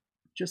for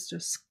just a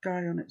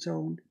sky on its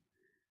own.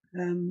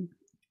 And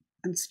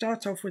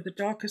start off with the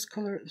darkest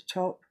colour at the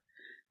top.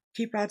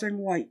 Keep adding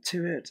white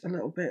to it a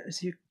little bit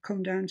as you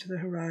come down to the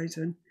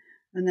horizon,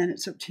 and then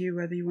it's up to you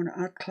whether you want to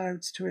add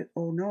clouds to it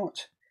or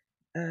not.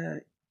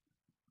 You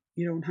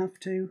don't have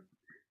to.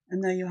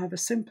 And then you'll have a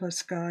simpler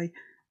sky.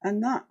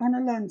 And that, on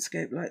a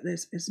landscape like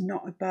this, is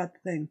not a bad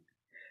thing,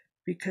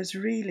 because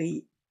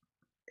really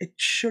it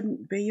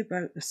shouldn't be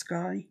about the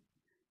sky.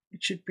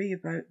 It should be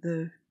about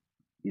the,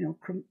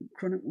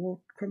 chromic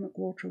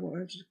water,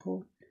 whatever it's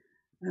called.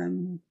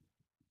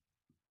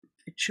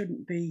 It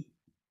shouldn't be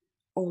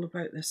all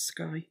about this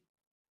sky.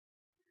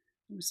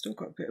 We've still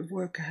got a bit of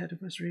work ahead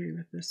of us, really,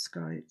 with this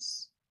sky.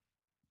 It's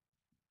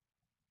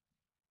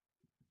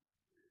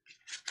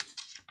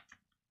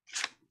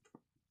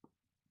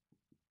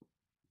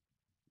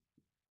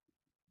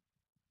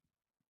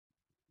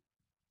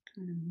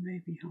kind of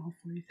maybe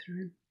halfway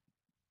through.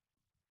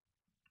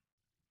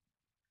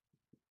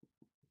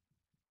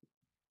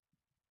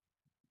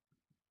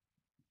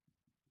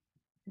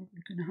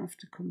 Probably going to have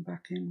to come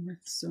back in with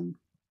some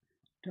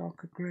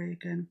darker grey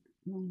again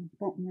along the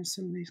bottom of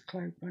some of these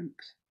cloud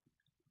banks.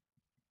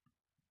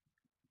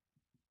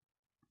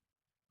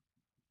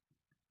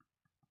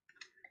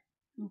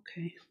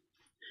 Okay,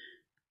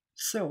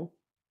 so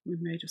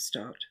we've made a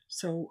start.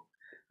 So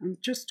I'm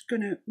just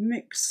going to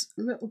mix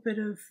a little bit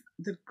of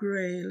the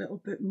grey, a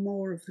little bit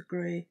more of the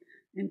grey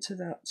into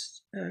that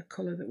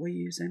colour that we're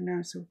using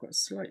now. So we've got a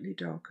slightly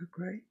darker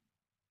grey.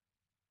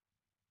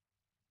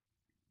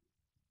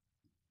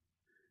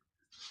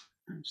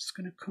 I'm just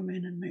going to come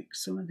in and make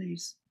some of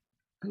these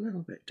a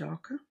little bit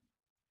darker.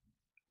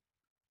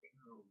 She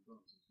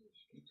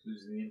keeps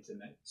losing the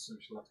internet, so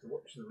she'll have to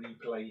watch the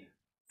replay.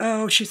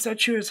 Oh, she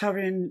said she was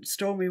having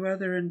stormy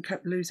weather and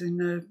kept losing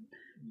the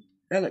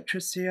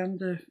electricity and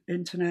the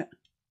internet.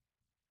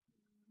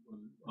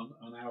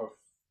 On our,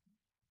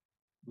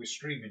 we're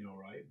streaming all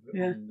right, but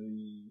yeah. On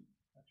the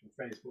actual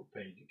Facebook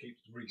page, it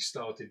keeps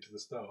restarting to the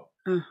start.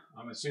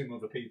 I'm assuming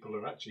other people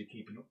are actually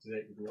keeping up to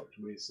date with what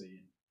we're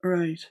seeing.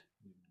 Right.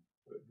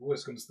 But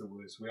worst comes to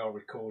worst, we are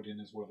recording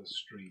as well as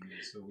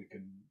streaming, so we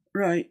can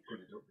right. put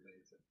it up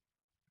later.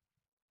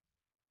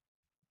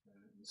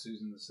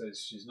 Susan says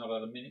she's not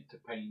had a minute to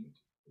paint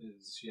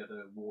as she had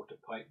a water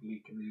pipe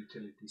leak in the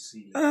utility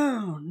ceiling.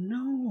 Oh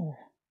no.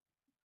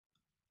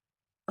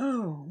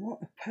 Oh,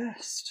 what a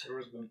pest. Her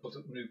husband put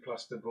up new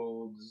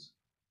plasterboards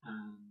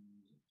and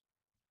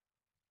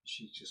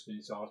she's just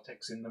finished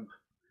artexing them.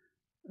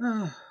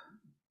 Oh.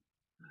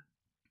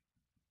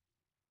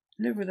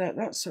 Live without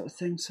that sort of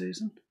thing,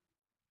 Susan.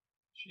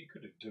 She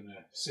could have done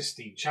a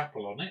Sistine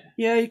Chapel on it.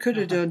 Yeah, you could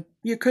have done.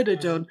 You could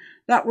have done.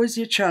 That was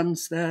your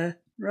chance there.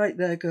 Right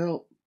there,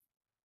 girl.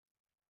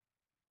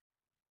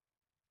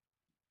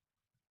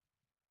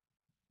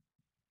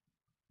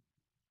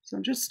 So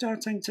I'm just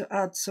starting to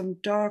add some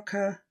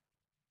darker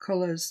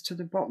colours to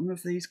the bottom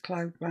of these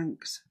cloud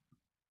banks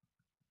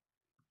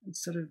and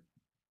sort of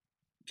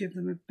give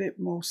them a bit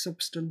more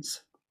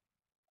substance.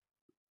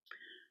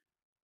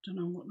 Don't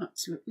know what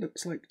that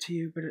looks like to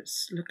you, but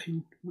it's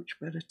looking much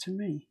better to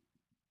me.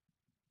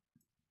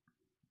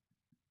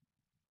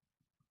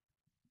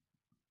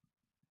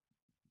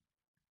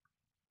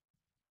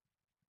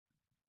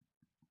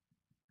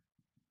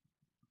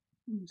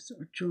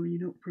 Sort of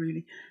joining up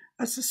really.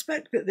 I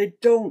suspect that they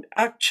don't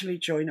actually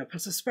join up. I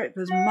suspect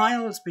there's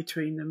miles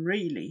between them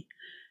really,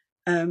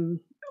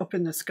 up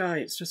in the sky.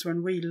 It's just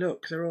when we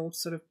look, they're all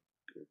sort of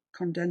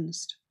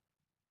condensed.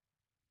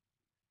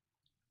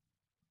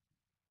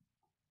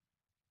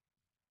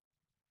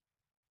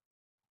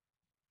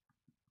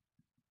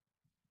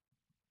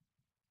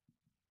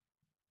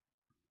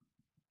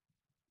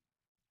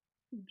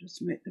 I'll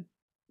just make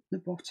the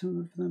bottom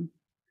of them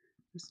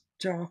this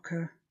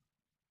darker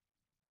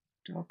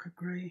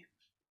grey.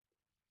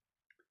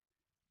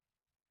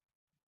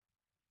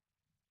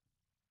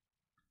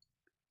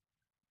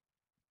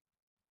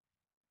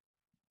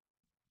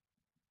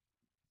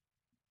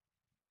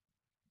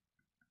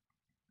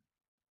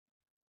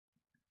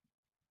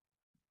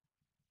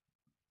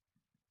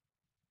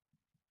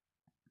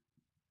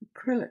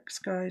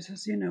 Acrylics, guys,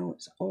 as you know,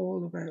 it's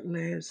all about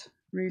layers.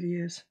 It really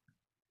is.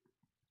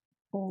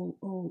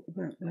 All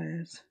about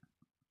layers.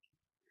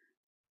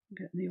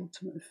 Get the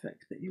ultimate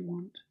effect that you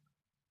want.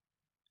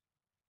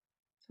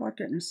 It's hard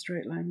getting a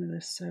straight line with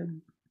this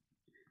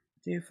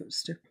deerfoot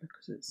stippler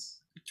because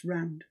it's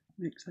round.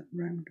 It makes that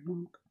round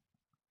mark.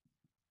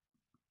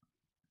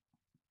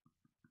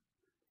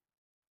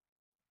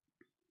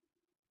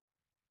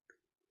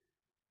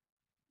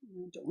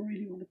 I don't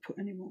really want to put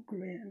any more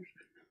grey out.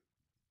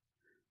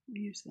 I'll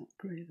use that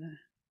grey there.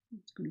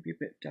 It's going to be a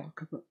bit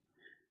darker, but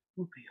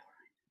we'll be alright.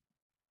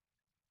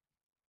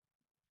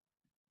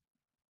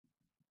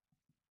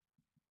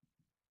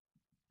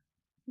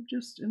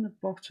 Just in the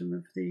bottom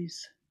of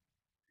these,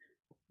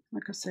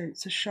 like I say,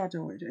 it's a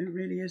shadow. It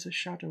really is a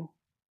shadow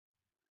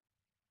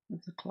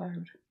of the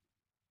cloud.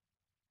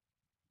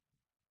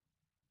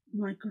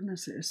 My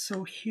goodness, it is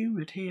so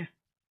humid here,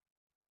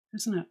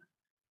 isn't it?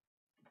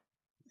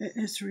 It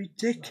is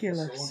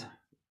ridiculous.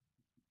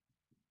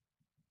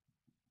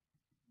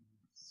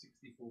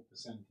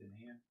 64% in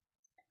here.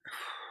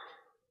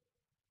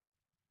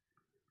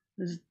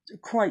 There's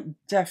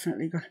quite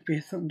definitely going to be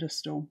a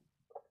thunderstorm.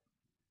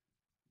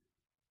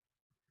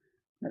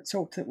 Let's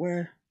hope that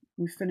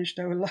we've finished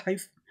our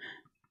life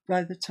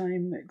by the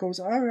time it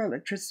goes. Our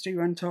electricity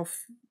went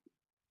off,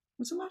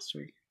 was it last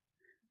week?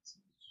 It's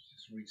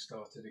just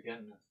restarted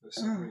again for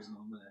some reason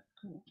on there.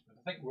 Cool. But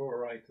I think we're all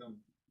right.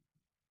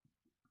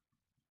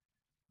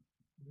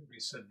 We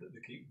said that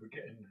we're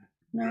getting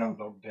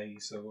Groundhog Day,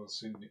 so I'll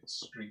assume it's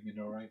streaming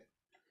all right.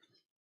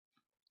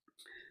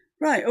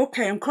 Right,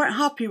 okay, I'm quite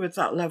happy with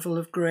that level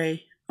of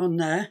grey on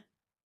there.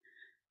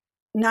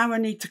 Now I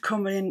need to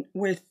come in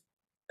with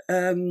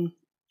a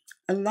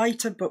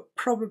lighter, but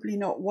probably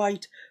not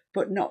white,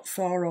 but not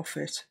far off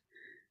it.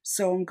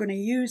 So I'm going to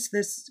use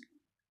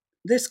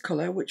this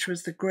colour, which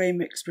was the grey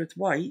mixed with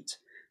white,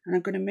 and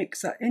I'm going to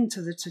mix that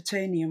into the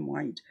titanium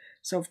white.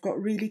 So I've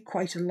got really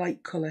quite a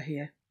light colour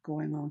here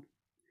going on.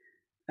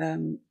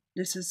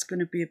 This is going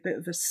to be a bit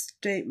of a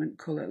statement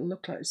colour. It'll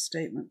look like a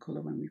statement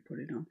colour when we put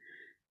it on.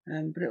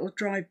 But it'll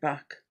dry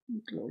back. Oh,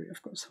 glory,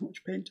 I've got so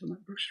much paint on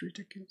that brush,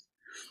 ridiculous.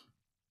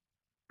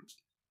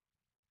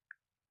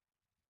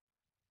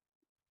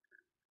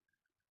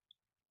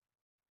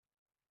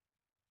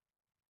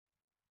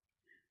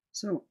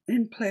 So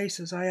in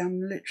places I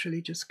am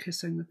literally just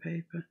kissing the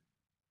paper.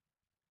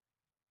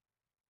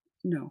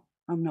 No,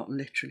 I'm not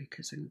literally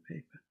kissing the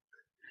paper.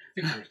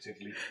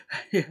 Figuratively.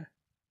 Yeah.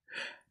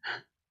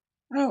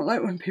 I don't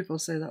like when people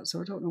say that,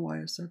 so I don't know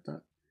why I said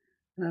that.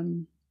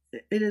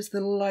 It is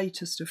the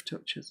lightest of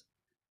touches,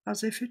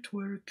 as if it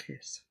were a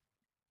kiss.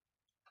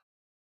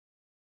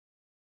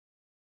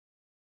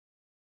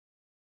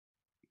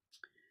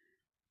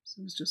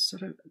 So it's just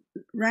sort of,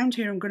 round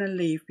here I'm going to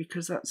leave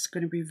because that's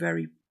going to be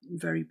very,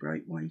 very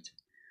bright white.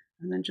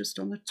 And then just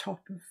on the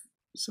top of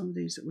some of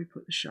these that we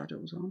put the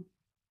shadows on.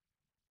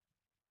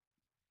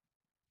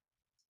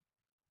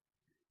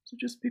 So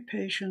just be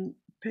patient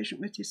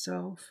with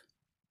yourself.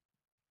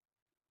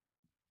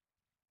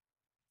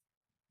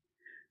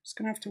 Just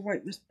going to have to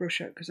wipe this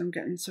brush out because I'm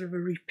getting sort of a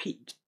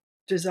repeat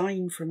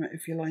design from it,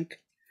 if you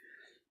like.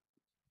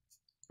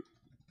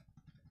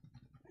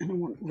 And I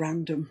want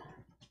random.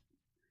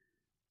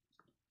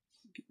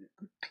 Give it a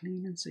good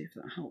clean and see if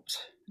that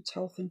helps its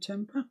health and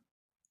temper.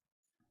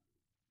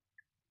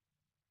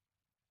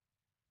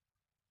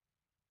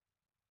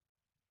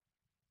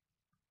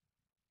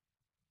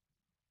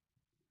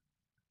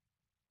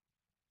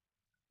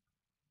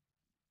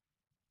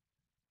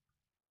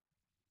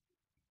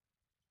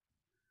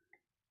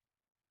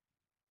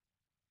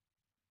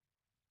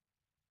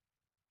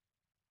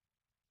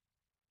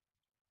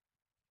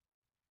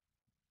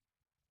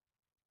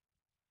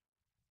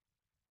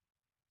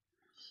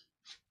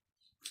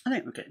 I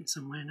think we're getting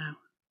somewhere now.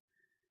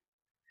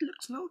 It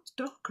looks loads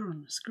darker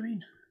on the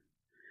screen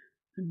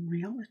than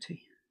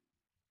reality.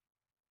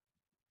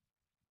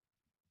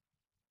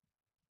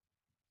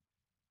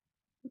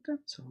 But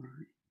that's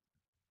alright.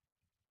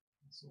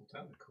 I'll sort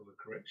out the colour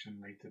correction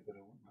later, but I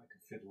won't like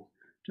a fiddle.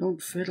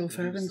 Don't fiddle,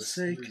 for heaven's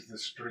sake. Lose the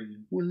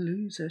stream. We'll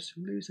lose it.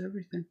 We'll lose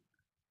everything.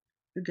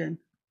 Again.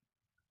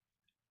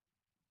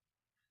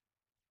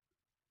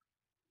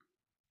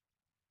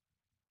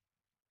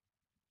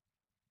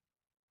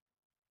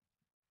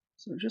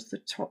 So just the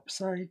top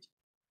side,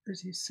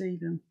 as you see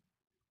them,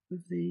 of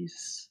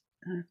these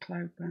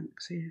cloud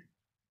banks here.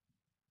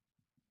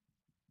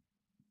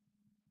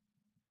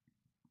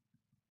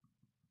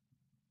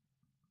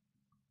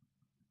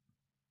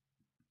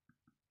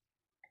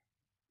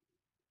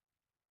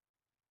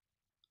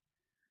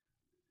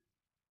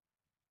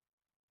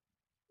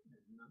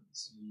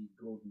 Nancy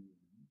Gordon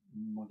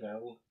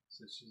Model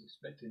says she's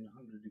expecting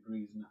 100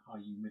 degrees and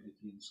high humidity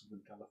in Southern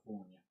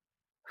California.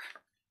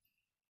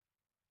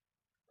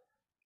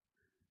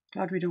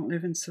 Glad we don't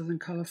live in Southern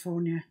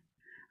California.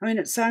 I mean,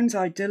 it sounds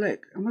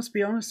idyllic. I must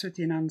be honest with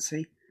you,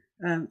 Nancy.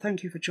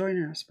 Thank you for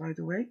joining us, by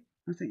the way.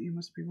 I think you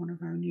must be one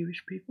of our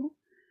newish people.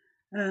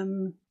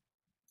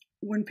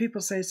 When people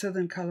say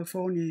Southern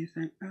California, you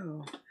think,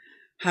 oh,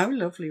 how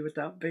lovely would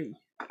that be?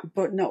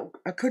 But no,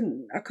 I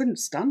couldn't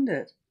stand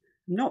it.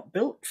 I'm not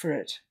built for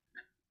it.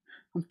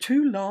 I'm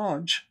too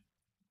large.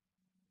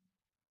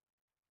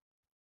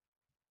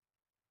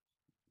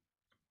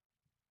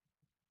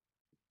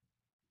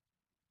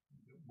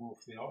 More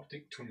for the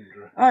Arctic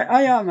tundra.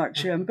 I am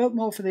actually. I'm built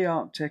more for the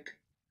Arctic.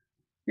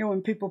 You know,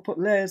 when people put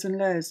layers and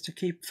layers to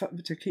keep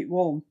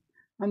warm,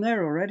 I'm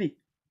there already.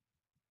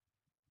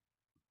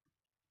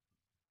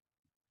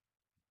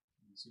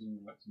 Susan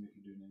would like to know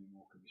if you're doing any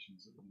more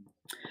commissions at the moment.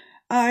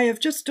 I have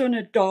just done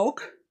a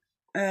dog,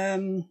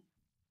 and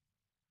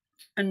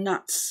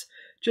that's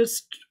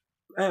just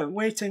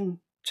waiting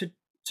to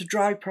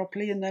dry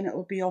properly, and then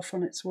it'll be off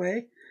on its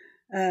way.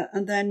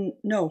 And then,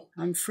 no,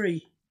 I'm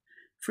free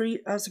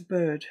as a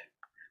bird,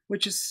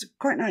 which is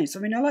quite nice. I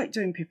mean, I like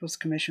doing people's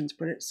commissions,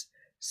 but it's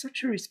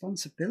such a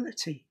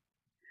responsibility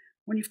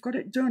when you've got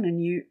it done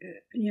and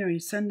you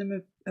send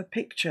them a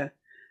picture,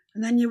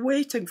 and then you're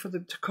waiting for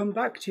them to come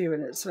back to you,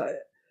 and it's like,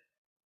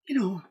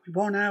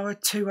 1 hour,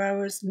 2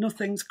 hours,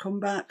 nothing's come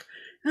back.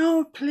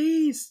 No,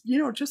 please,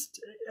 just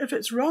if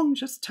it's wrong,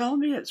 just tell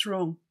me it's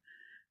wrong.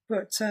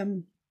 But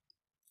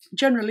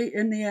generally,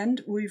 in the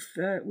end, we've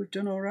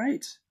done all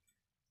right.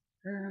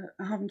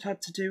 I haven't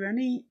had to do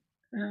any,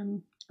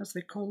 as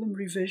they call them,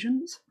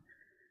 revisions.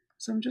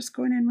 So I'm just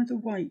going in with the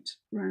white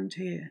round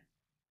here,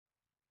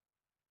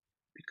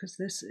 because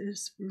this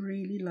is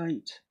really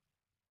light,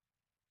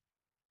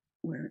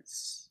 where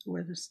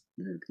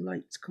the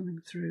light's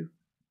coming through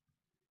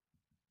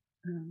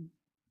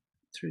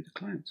the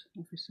clouds,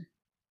 obviously.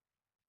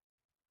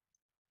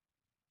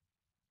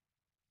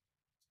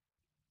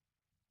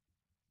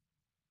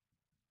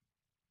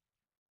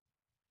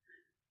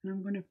 And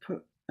I'm going to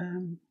put,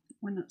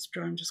 when that's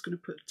dry, I'm just going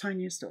to put the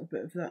tiniest little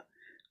bit of that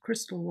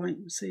crystal white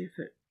and see if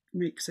it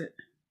makes it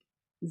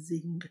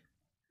zing.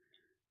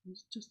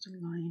 There's just a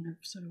line of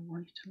sort of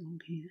white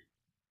along here.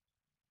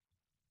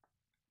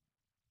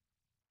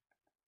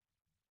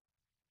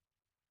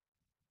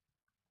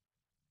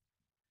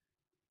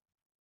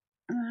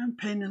 And I'm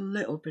paying a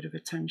little bit of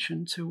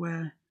attention to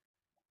where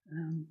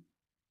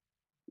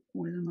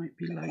there might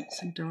be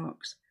lights and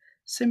darks,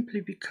 simply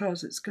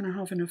because it's going to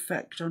have an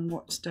effect on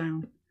what's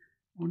down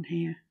on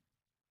here.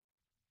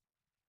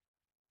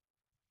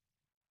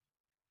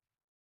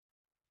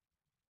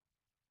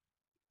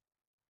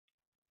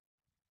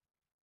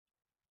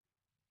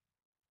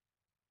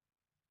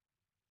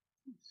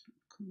 So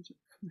it comes up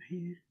from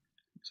here.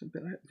 Looks a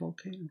bit like a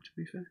volcano, to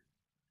be fair.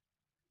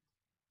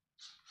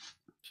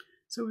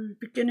 So we're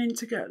beginning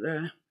to get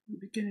there.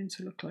 We're beginning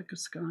to look like a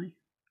sky.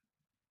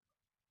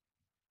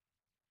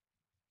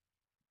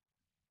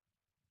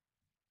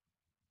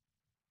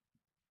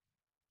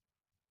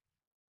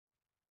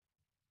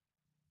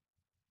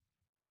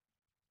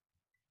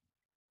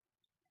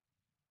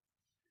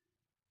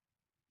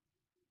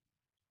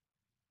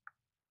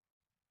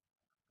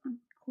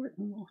 Quite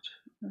a lot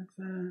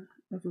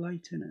of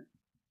light in it.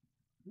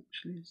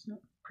 Actually, it's not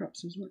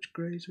perhaps as much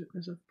grey as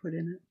I've put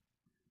in it.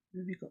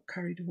 Maybe got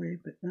carried away a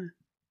bit there.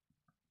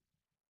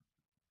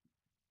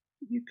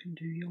 You can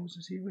do yours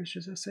as you wish.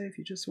 As I say, if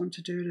you just want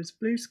to do it as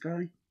blue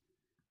sky,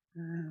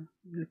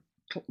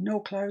 no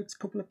clouds,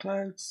 couple of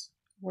clouds,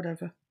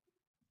 whatever.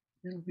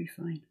 It'll be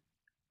fine.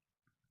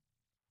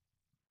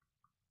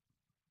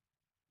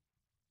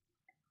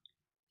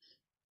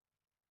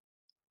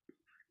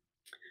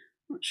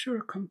 Not sure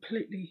I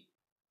completely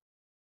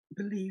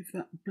believe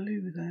that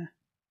blue there.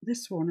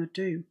 This one I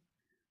do.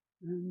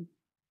 Let's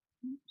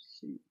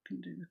see what we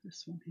can do with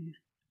this one here.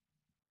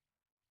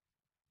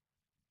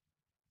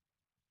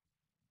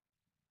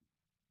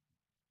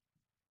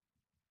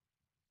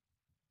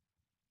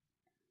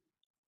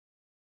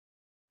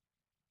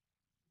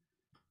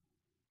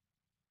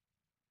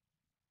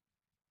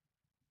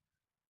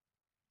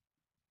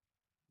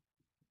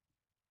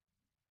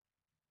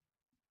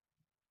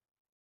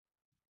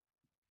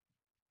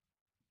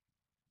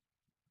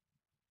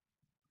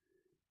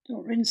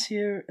 Don't rinse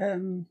your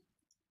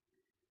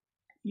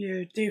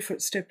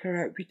deerfoot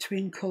stipper out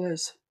between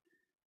colours.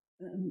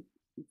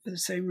 For the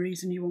same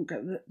reason you won't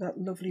get that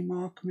lovely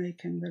mark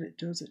making that it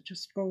does. It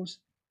just goes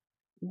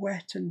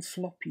wet and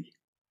floppy.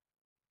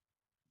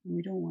 And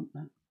we don't want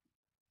that.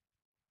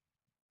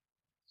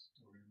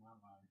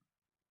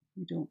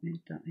 We don't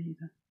need that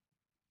either.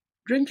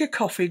 Drink your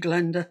coffee,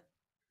 Glenda.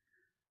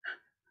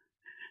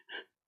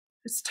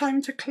 It's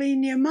time to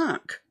clean your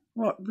Mac.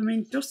 What, I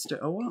mean dust it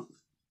or what?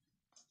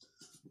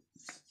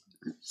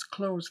 Let's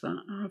close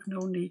that. I have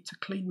no need to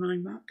clean my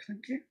Mac,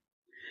 thank you.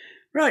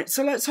 Right,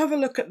 so let's have a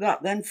look at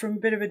that then from a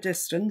bit of a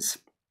distance.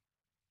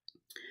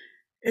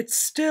 It's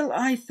still,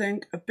 I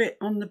think, a bit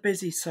on the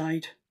busy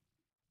side.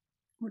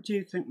 What do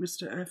you think,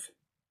 Mr. F?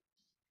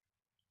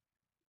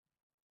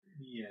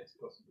 Yes,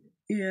 possibly.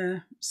 Yeah,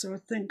 so I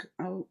think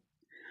I'm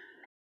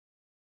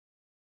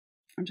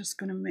just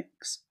going to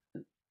mix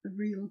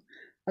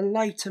a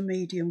lighter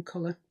medium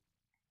colour.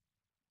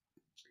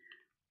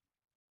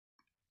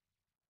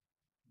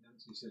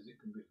 Nancy says it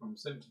can be from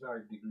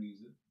 75 degrees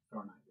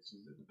Fahrenheit, this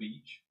is at the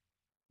beach,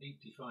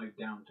 85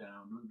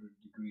 downtown, 100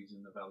 degrees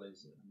in the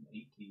valleys, and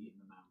 80 in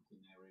the mountain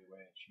area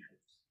where she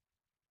lives.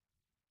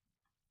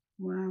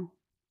 Wow.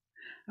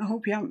 I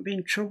hope you haven't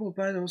been troubled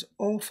by those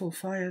awful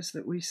fires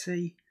that we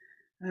see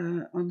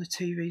on the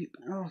TV.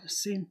 Oh, they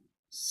seem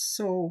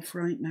so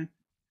frightening.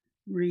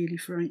 Really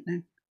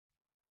frightening.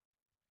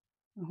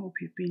 I hope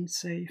you've been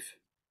safe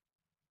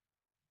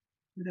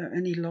without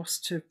any loss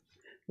to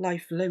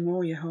life, limb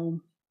or your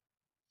home.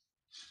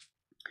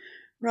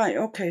 Right,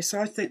 okay, so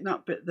I think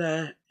that bit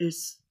there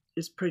is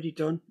pretty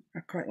done. I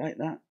quite like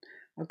that.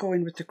 I'll go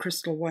in with the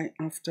crystal white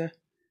after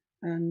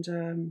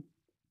and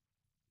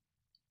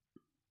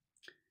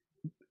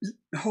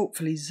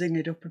hopefully zing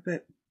it up a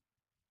bit.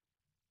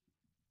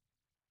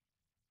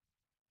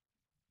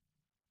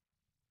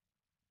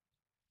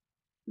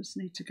 Just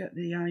need to get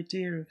the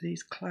idea of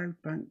these cloud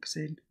banks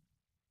in.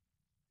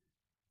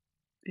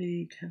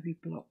 Big heavy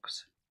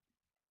blocks.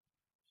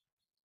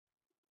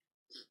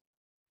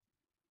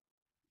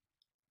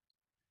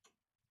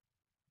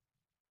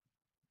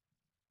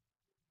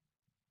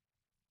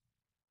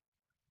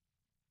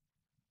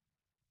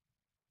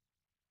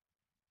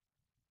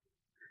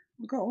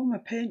 I've got all my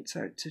paints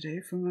out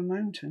today from the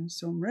mountains,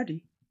 so I'm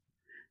ready.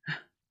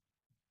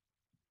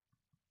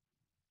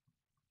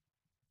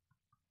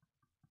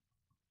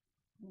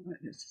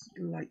 Like this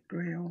light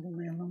grey all the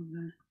way along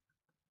there.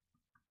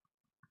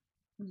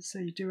 As I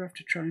say, you do have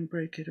to try and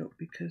break it up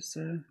because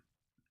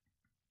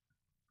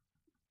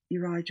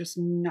your eye just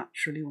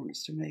naturally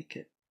wants to make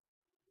it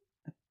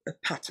a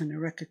pattern, a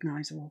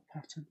recognisable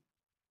pattern.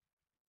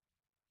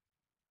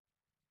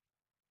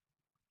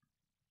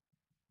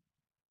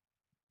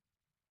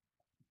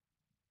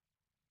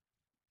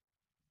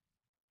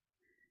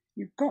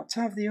 You've got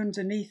to have the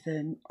underneath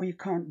in or you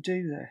can't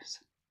do this.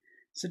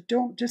 So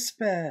don't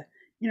despair.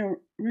 You know,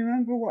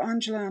 remember what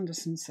Angela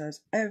Anderson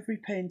says, every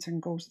painting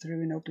goes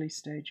through an ugly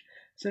stage.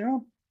 So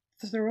don't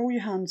throw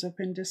your hands up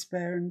in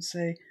despair and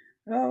say,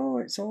 oh,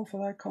 it's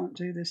awful, I can't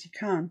do this. You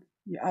can.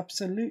 You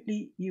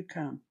absolutely, you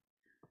can.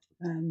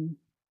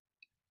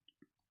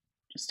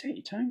 Just take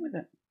your time with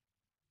it.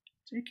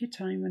 Take your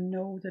time and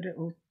know that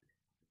it'll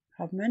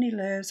have many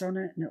layers on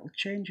it and it'll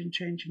change and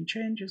change and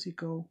change as you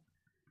go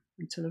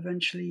until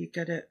eventually you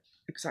get it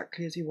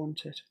exactly as you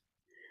want it.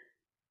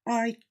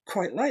 I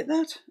quite like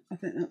that. I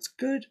think that's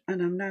good.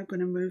 And I'm now going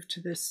to move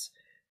to this,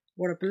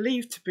 what I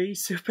believe to be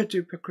super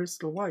duper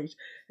crystal white.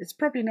 It's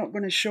probably not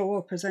going to show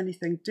up as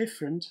anything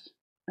different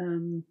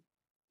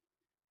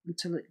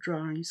until it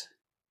dries.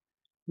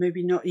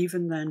 Maybe not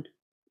even then.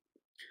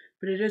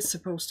 But it is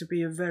supposed to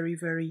be a very,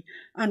 very...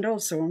 And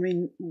also, I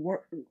mean,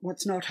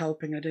 what's not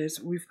helping it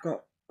is we've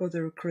got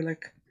other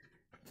acrylic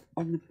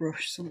on the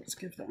brush. So let's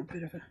give that a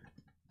bit of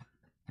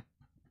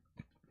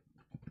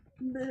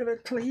a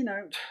clean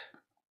out.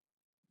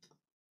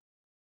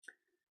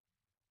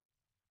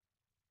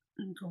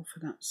 And go for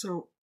that.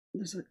 So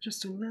there's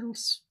just a little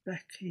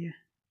speck here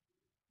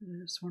that I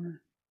just want to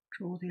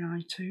draw the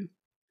eye to,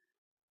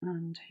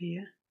 and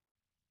here.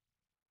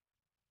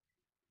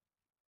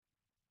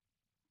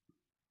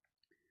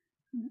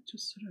 And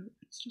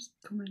it's just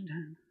coming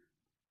down.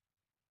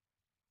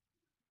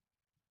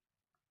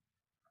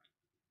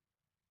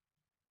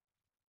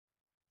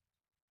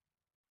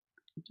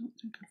 I don't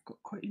think I've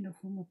got quite enough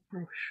on the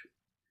brush.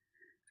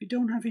 you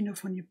don't have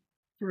enough on your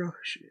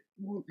brush, it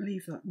won't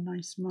leave that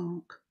nice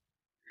mark.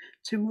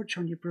 Too much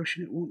on your brush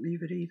and it won't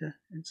leave it either,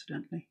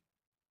 incidentally.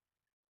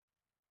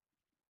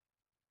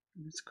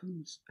 And this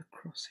comes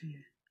across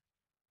here.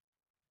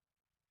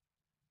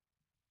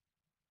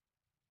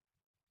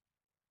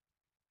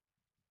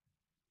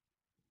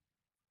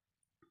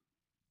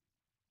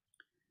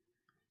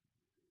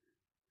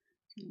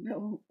 A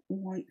little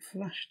white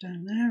flash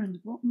down there in the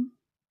bottom.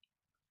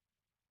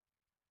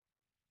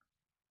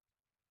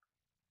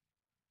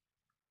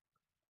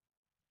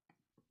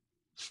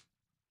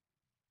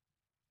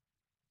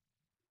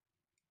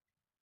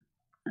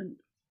 And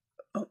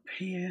up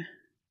here,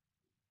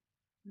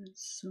 there's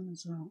some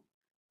as well.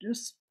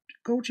 Just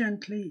go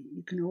gently.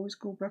 You can always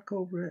go back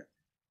over it.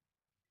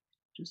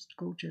 Just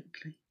go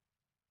gently.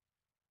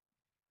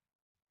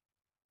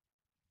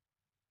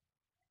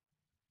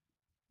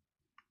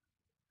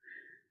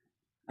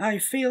 I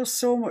feel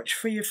so much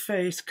for your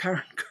face,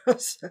 Karen,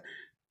 because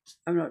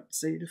I'm not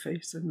seeing the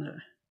face in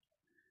there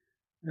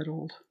at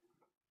all.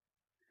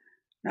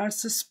 Now, I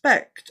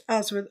suspect,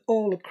 as with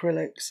all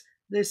acrylics,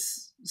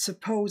 this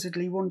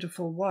supposedly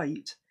wonderful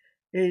white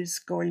is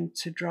going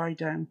to dry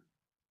down.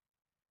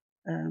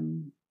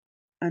 And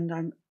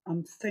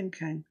I'm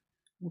thinking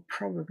we're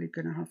probably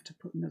going to have to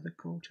put another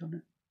coat on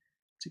it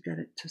to get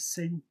it to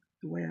sing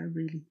the way I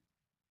really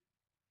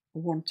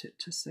want it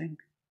to sing.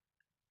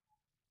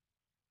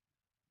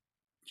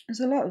 There's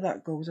a lot of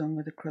that goes on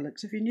with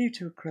acrylics. If you're new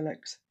to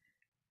acrylics,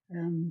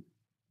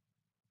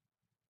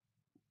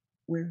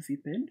 where have you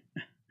been?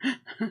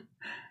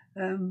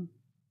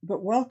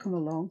 But welcome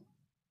along.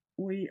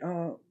 We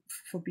are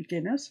for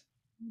beginners.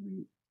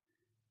 We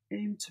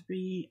aim to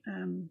be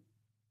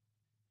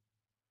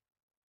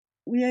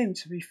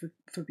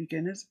for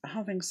beginners.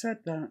 Having said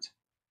that,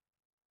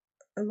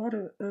 a lot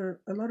of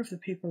the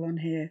people on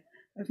here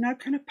have now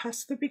kind of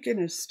passed the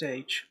beginners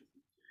stage,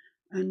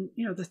 and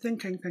they're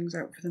thinking things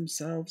out for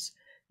themselves,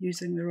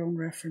 using their own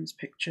reference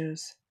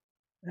pictures,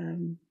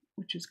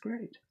 which is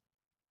great.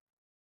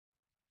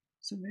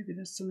 So maybe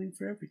there's something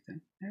for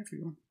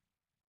everyone.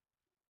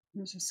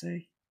 As I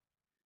say,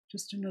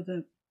 just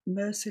another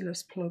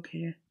merciless plug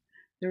here.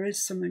 There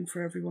is something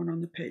for everyone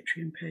on the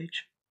Patreon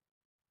page.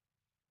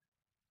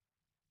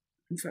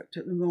 In fact,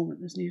 at the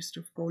moment, there's new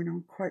stuff going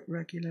on quite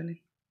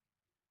regularly.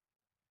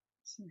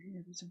 So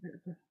here there's a bit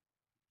of a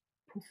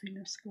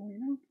puffiness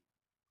going on.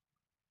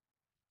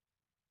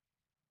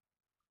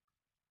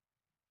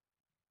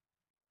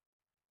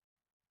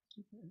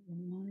 A bit of a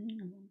line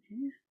along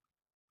here.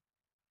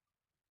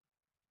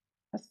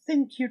 I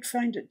think you'd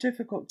find it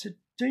difficult to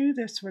do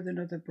this with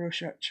another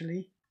brush,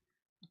 actually.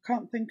 I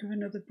can't think of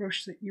another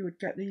brush that you would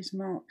get these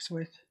marks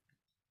with.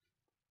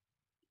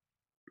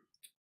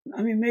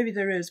 I mean, maybe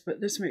there is,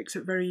 but this makes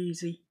it very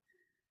easy.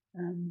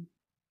 And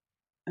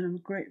I'm a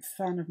great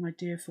fan of my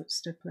Deerfoot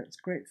stippler. It's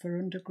great for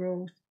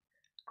undergrowth,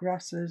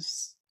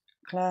 grasses,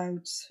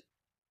 clouds.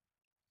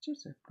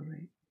 Just a great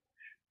brush.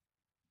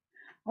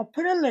 I'll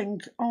put a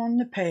link on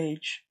the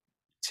page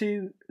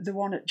to the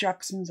one at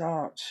Jackson's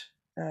Art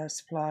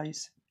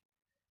Supplies.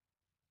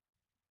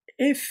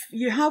 If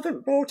you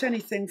haven't bought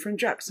anything from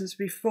Jackson's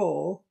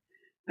before,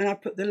 and I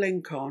put the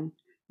link on,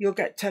 you'll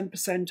get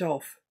 10%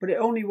 off, but it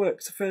only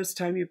works the first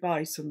time you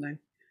buy something.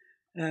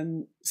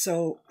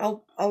 So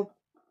I'll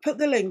put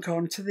the link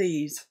on to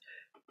these.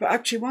 But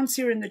actually, once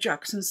you're in the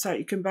Jackson site,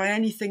 you can buy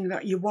anything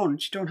that you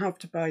want. You don't have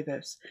to buy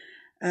this.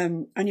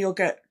 And you'll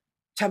get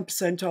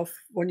 10%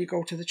 off when you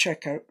go to the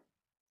checkout,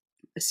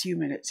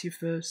 assuming it's your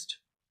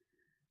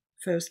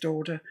first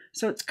order.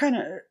 So it's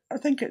I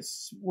think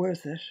it's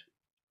worth it.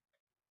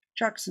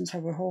 Jackson's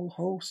have a whole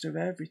host of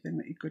everything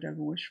that you could ever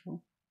wish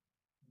for.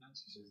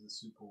 Nancy says the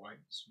super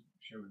white's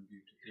showing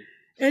beauty.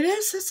 It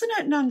is, isn't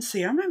it,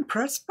 Nancy? I'm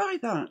impressed by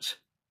that.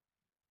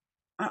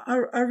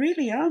 I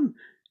really am.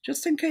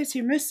 Just in case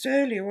you missed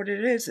earlier what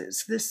it is,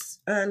 it's this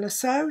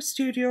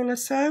Studio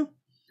Lasau,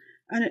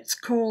 and it's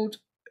called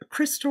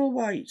Crystal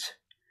White.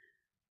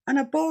 And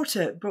I bought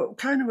it, but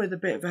kind of with a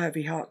bit of a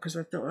heavy heart, because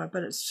I thought, I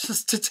bet it's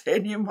just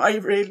titanium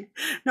white, really,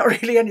 not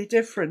really any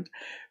different.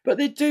 But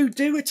they do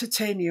a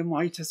titanium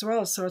white as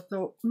well, so I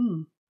thought,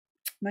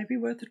 maybe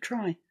worth a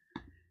try.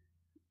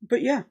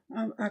 But yeah,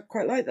 I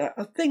quite like that.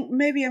 I think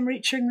maybe I'm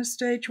reaching the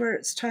stage where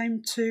it's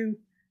time to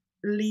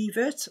leave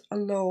it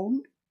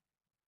alone.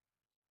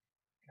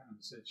 Karen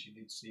said she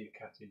did see a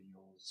cat in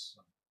yours.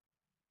 So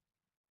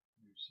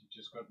she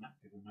just got an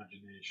active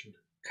imagination.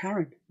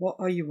 Karen, what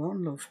are you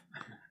on, love?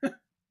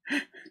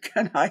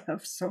 Can I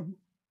have some?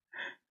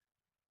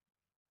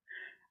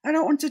 I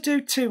don't want to do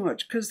too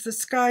much because the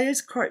sky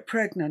is quite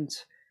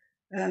pregnant.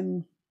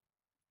 And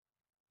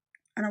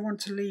I want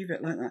to leave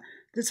it like that.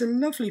 There's a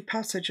lovely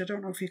passage. I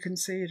don't know if you can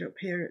see it up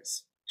here.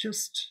 It's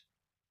just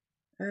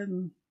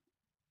I'm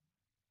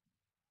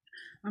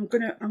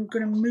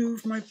gonna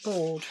move my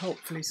board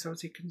hopefully so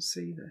that you can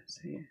see this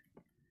here.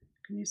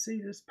 Can you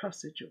see this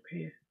passage up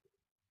here?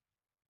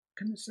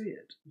 Can you see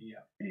it?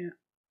 Yeah. Yeah.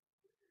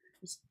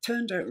 It's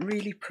turned out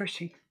really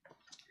pretty.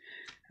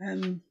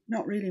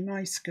 Not really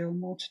my skill,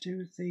 more to do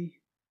with the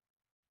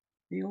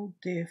old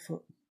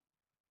Deerfoot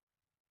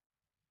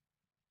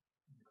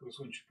because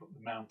once you put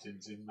the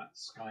mountains in, that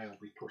sky will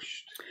be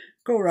pushed.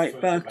 Go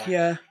right back,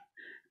 yeah.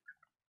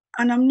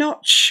 And I'm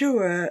not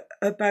sure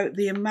about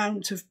the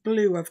amount of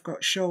blue I've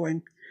got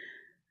showing.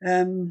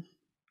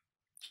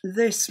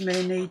 This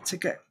may need to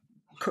get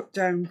cut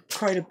down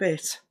quite a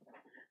bit,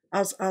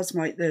 as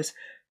might this.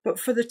 But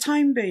for the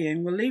time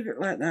being, we'll leave it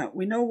like that.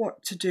 We know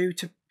what to do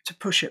to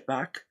push it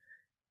back.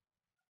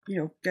 You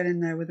know, get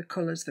in there with the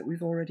colours that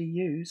we've already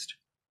used.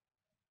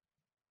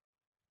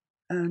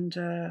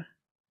 And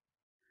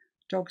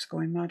dog's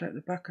going mad out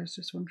the back. I was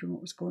just wondering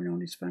what was going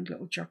on. He's found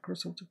little Jack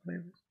Russell to play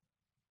with.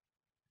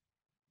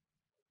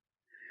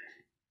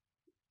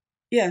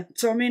 Yeah,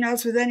 so I mean,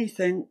 as with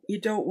anything, you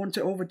don't want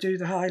to overdo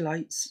the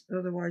highlights,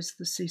 otherwise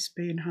they cease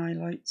being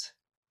highlights,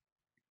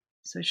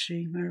 says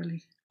she,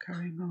 merrily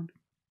carrying on.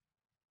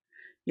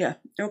 Yeah,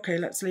 okay,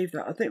 let's leave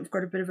that. I think we've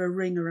got a bit of a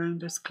ring around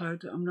this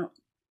cloud that I'm not,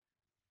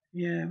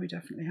 yeah, we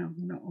definitely have.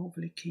 I'm not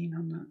overly keen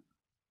on that.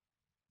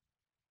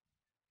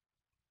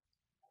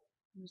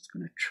 I'm just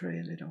going to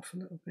trail it off a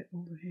little bit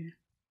over here.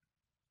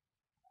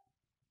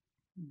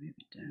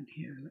 Maybe down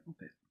here a little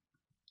bit.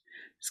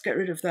 Just get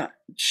rid of that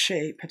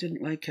shape. I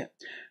didn't like it.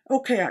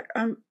 Okay,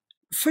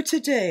 for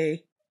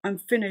today, I'm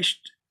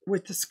finished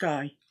with the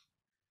sky.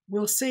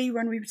 We'll see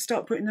when we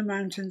start putting the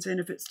mountains in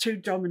if it's too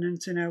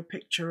dominant in our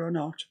picture or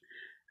not.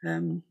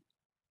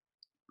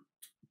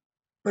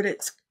 But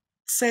it's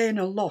saying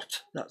a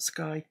lot, that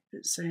sky.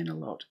 It's saying a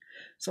lot.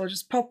 So I'll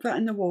just pop that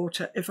in the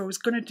water. If I was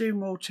going to do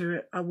more to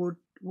it, I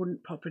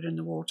wouldn't pop it in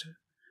the water.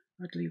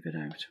 I'd leave it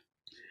out.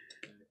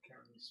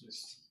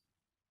 Karen's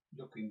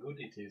looking good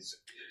it is.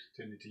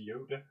 Turn into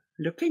Yoda.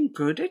 Looking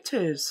good it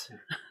is.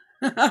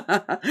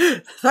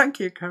 Thank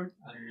you, Karen.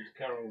 And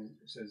Carol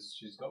says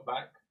she's got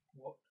back.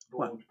 What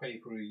board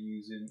paper are you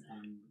using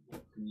and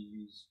what can you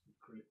use for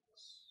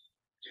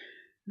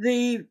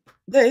acrylics?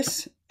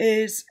 This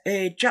is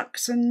a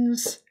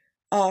Jackson's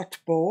art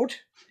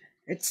board.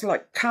 It's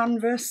like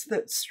canvas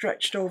that's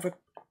stretched over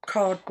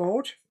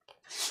cardboard.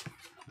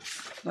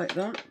 Like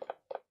that.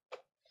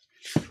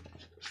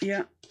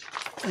 Yeah.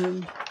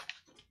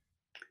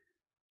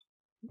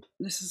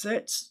 This is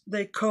it.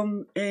 They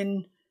come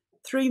in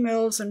 3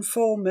 mils and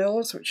 4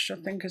 mils, which I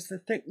think is the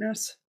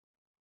thickness.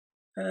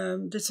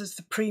 This is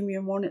the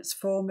premium one, it's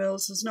 4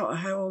 mils. There's not a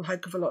whole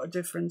heck of a lot of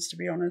difference, to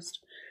be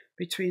honest,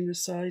 between the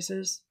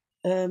sizes.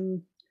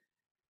 And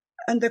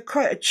they're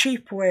quite a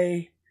cheap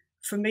way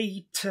for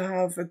me to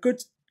have a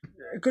good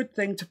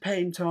thing to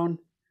paint on,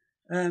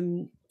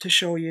 to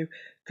show you,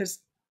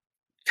 because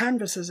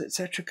canvases,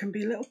 etc., can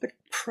be a little bit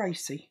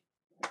pricey.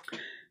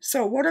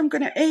 So what I'm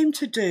going to aim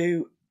to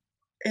do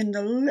in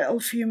the little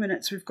few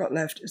minutes we've got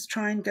left is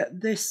try and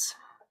get this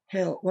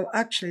hill. Well,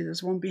 actually,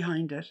 there's one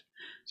behind it.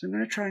 So I'm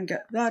going to try and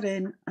get that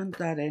in and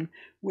that in,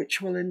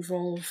 which will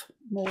involve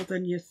more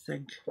than you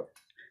think,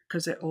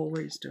 because it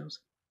always does.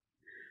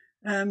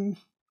 The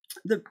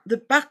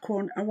back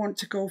one, I want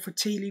to go for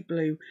tealy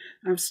blue.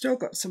 I've still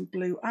got some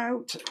blue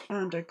out,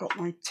 and I got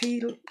my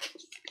teal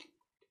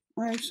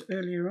out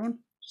earlier on.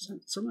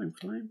 Something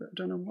flying, but I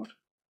don't know what.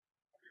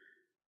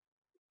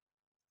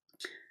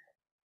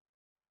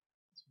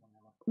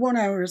 1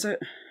 hour, is it?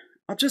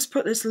 I'll just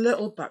put this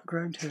little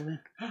background hill in.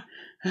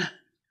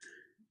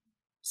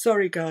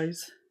 Sorry,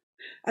 guys.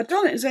 I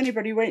don't think there's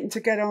anybody waiting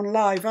to get on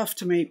live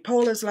after me.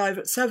 Paula's live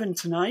at 7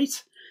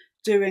 tonight,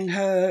 doing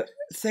her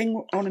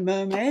thing on a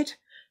mermaid.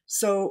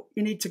 So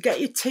you need to get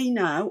your tea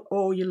now,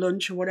 or your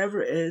lunch, or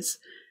whatever it is.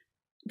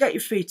 Get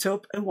your feet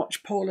up and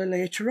watch Paula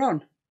later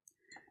on.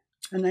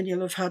 And then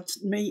you'll have had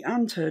me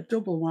and her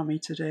double whammy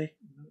today.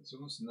 So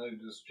wants to know,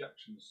 does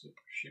Jackson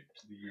ship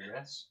to the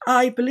US?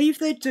 I believe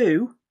they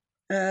do,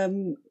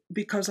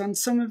 because on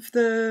some of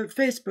the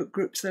Facebook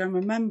groups that I'm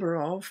a member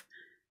of,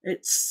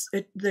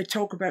 they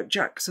talk about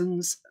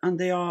Jackson's and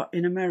they are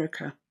in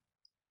America.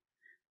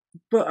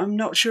 But I'm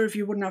not sure if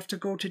you wouldn't have to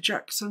go to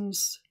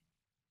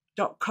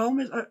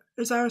jacksons.com.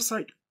 Is our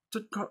site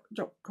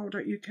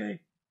 .co.uk?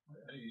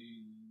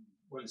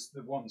 Well, it's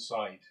the one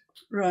side.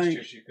 Right. It's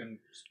just you can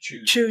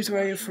choose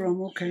where you're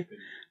from. Okay.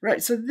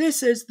 Right. So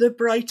this is the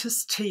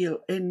brightest teal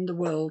in the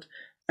world,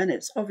 and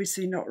it's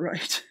obviously not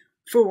right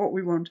for what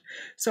we want.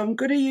 So I'm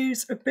going to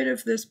use a bit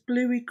of this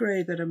bluey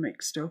grey that I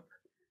mixed up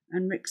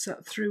and mix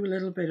that through a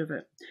little bit of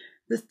it.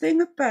 The thing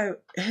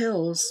about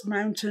hills,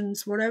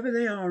 mountains, whatever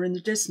they are in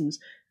the distance,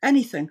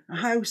 anything, a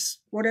house,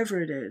 whatever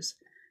it is,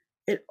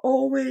 it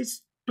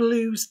always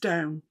blues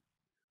down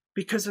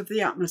because of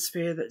the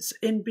atmosphere that's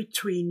in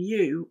between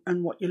you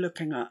and what you're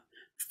looking at.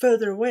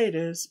 Further away it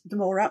is, the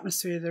more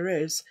atmosphere there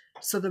is,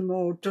 so the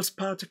more dust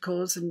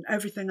particles and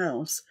everything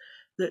else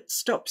that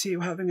stops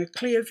you having a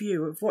clear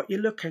view of what you're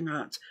looking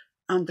at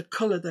and the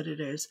colour that it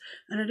is.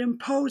 And it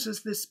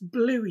imposes this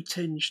bluey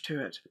tinge to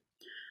it.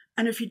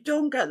 And if you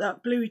don't get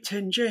that bluey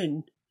tinge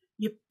in,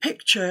 your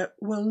picture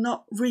will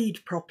not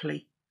read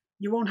properly.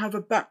 You won't have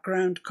a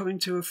background coming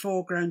to a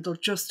foreground. They'll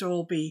just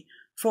all be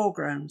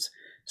foregrounds.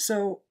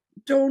 So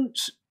don't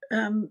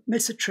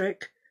miss a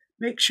trick.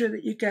 Make sure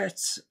that you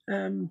get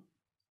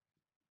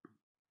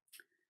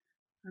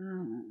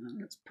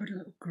Let's put a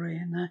little grey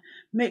in there.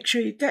 Make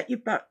sure you get your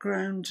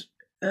background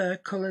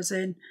colours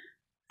in.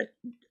 A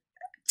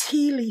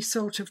tealy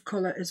sort of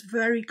colour is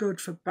very good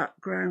for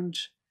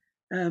background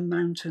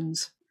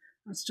mountains.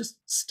 That's just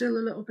still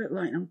a little bit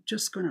light. I'm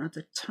just going to add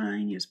the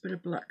tiniest bit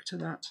of black to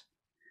that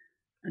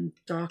and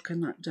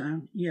darken that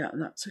down. Yeah,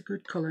 that's a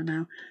good colour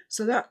now.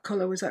 So that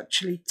colour was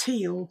actually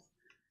teal.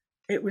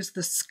 It was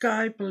the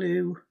sky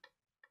blue,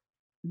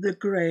 the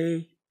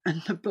grey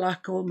and the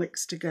black all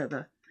mixed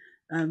together.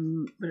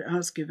 But it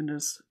has given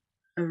us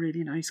a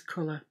really nice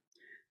colour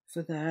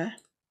for there.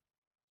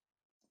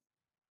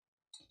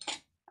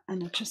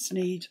 And I just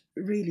need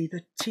really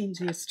the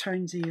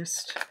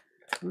tiniest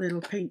little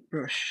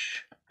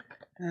paintbrush.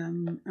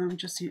 I'm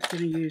just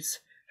going to use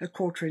a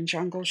 1/4 inch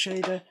angle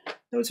shader.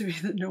 Those of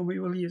you that know me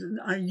will use it.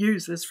 I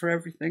use this for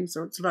everything,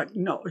 so it's like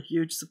not a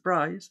huge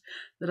surprise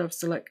that I've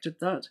selected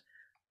that.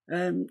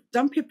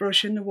 Dump your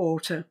brush in the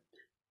water.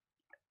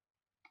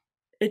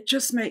 It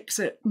just makes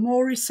it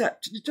more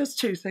receptive. It does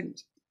two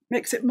things.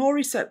 Makes it more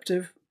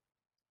receptive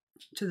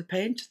to the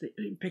paint, that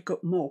you can pick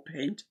up more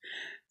paint,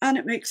 and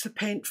it makes the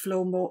paint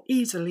flow more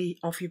easily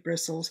off your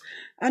bristles.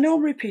 I know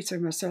I'm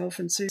repeating myself,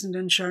 and Susan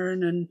and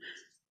Sharon and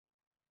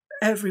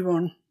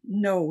everyone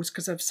knows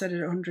because I've said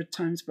it 100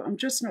 times, but I'm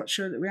just not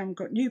sure that we haven't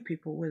got new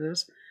people with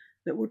us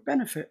that would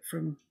benefit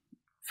from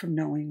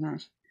knowing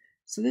that.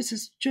 So this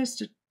is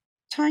just a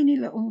tiny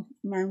little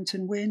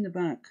mountain way in the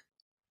back,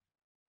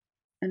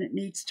 and it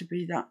needs to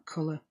be that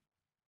colour.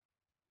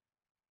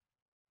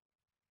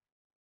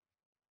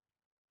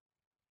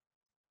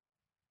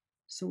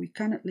 So we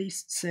can at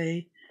least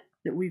say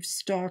that we've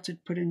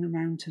started putting the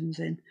mountains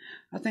in.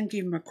 I think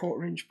even my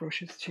 1/4 inch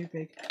brush is too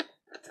big.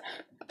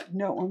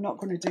 No, I'm not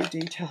going to do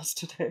details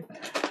today.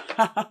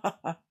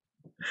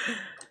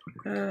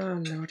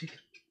 Oh, lordy.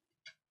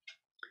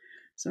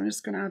 So I'm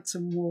just going to add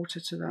some water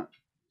to that.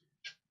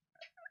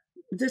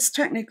 This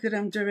technique that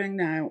I'm doing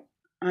now,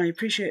 I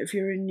appreciate if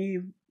you're a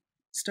new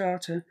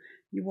starter,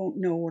 you won't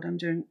know what I'm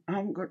doing. I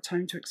haven't got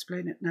time to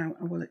explain it now.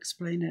 I will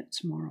explain it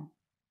tomorrow.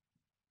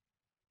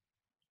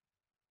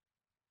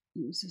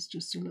 This is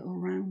just a little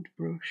round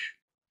brush.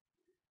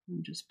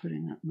 I'm just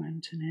putting that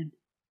mountain in.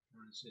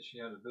 Karen says she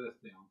had a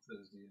birthday on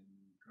Thursday and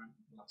drank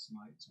last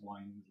night's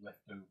wine with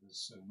leftovers,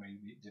 so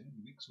maybe it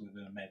didn't mix with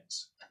her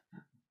meds.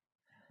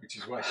 Which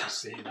is why she's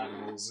seeing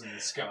animals in the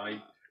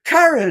sky.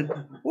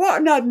 Karen,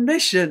 what an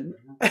admission!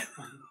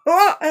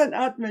 What an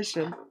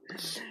admission!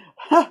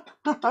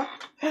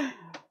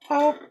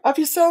 Have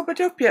you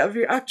sobered up yet? Have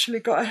you actually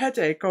got a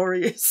headache, or are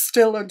you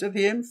still under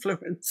the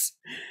influence?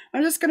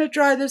 I'm just going to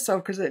dry this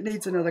off because it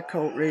needs another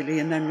coat, really,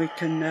 and then we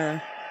can...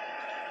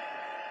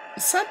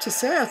 It's sad to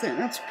say, I think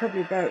that's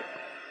probably about,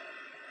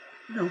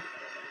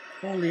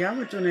 all the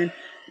hour done in.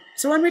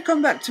 So when we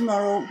come back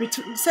tomorrow,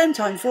 same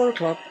time, 4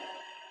 o'clock,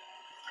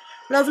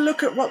 we'll have a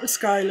look at what the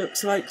sky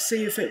looks like,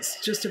 see if it's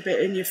just a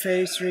bit in your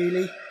face,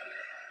 really.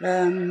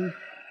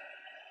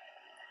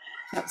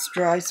 That's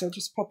dry, so I'll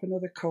just pop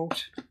another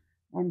coat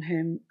on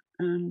him,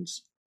 and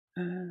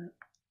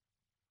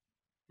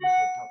People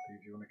are happy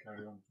if you want to carry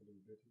on for a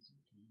little bit.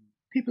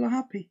 People are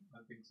happy. I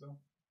think so.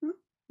 Oh,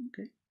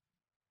 okay.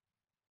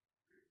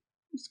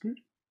 That's good.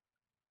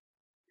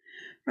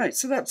 Right,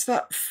 so that's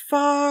that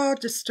far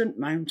distant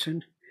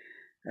mountain.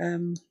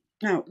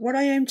 Now, what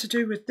I aim to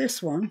do with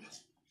this one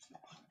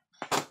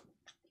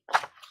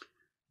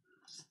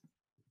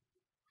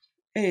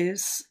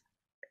is,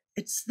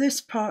 it's this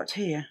part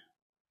here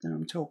that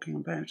I'm talking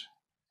about.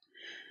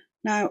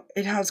 Now,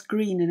 it has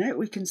green in it,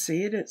 we can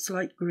see it, it's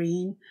light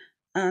green,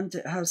 and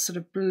it has sort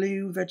of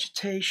blue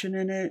vegetation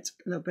in it,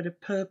 a little bit of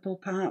purple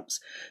perhaps.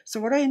 So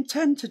what I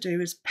intend to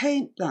do is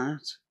paint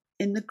that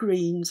in the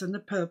greens and the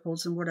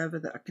purples and whatever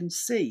that I can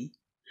see,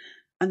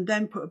 and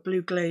then put a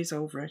blue glaze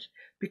over it,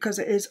 because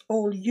it is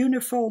all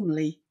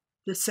uniformly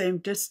the same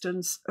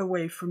distance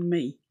away from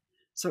me.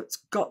 So it's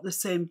got the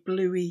same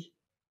bluey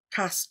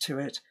cast to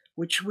it,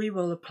 which we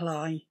will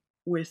apply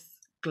with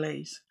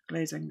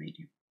glazing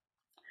medium.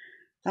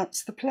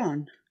 That's the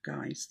plan,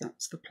 guys,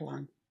 that's the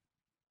plan.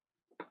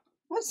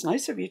 That's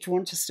nice of you to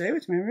want to stay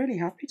with me. I'm really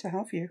happy to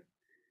have you.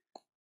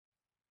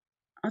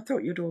 I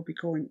thought you'd all be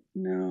going,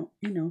 no,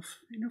 enough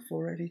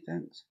already,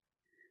 thanks.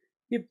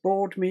 You've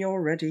bored me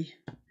already.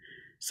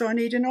 So I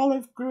need an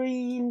olive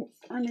green,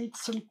 I need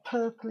some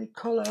purpley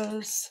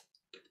colours,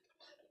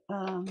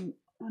 I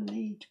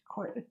need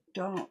quite a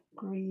dark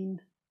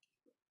green,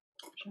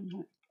 which I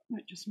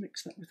might just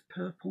mix that with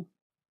purple.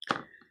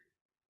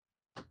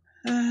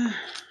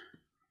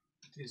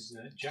 It is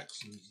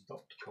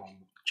jacksons.com.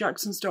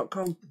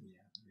 Jacksons.com. Yeah,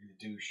 you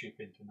do ship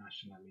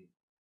internationally.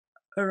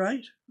 All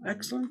right,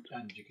 excellent.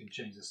 And you can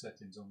change the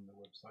settings on the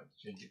website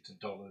to change it to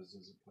dollars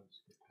as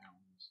opposed to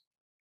pounds.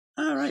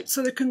 All right,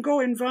 so they can go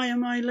in via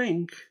my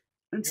link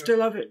and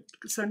still have it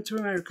sent to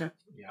America.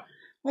 Yeah.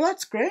 Well,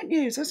 that's great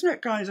news, isn't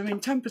it, guys? I mean,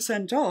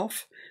 10%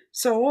 off.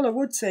 So all I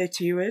would say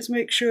to you is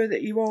make sure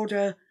that you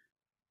order,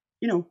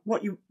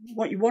 what you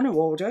want to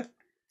order,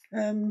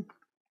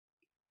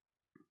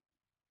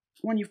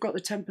 when you've got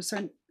the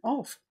 10%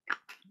 off.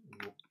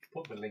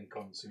 put the link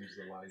on as soon as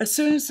the live. As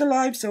soon as the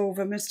live's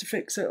over, Mr.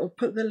 Fixer will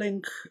put the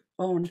link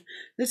on.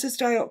 This is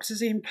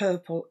dioxazine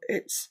purple.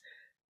 It's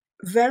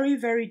very,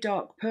 very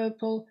dark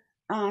purple,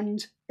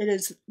 and it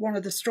is one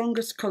of the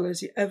strongest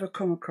colours you ever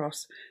come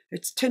across.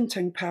 Its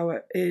tinting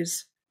power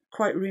is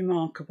quite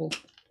remarkable.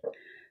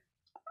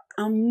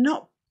 I'm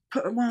not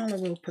well, I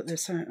will put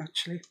this out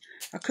actually.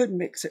 I could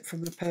mix it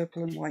from the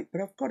purple and white, but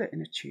I've got it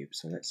in a tube,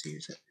 so let's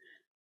use it.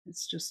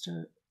 It's just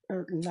a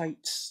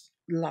light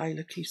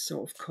lilac-y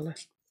sort of colour.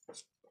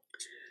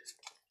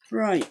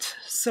 Right,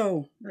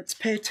 so let's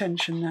pay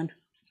attention then.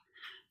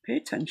 Pay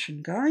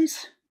attention,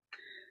 guys.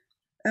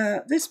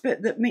 This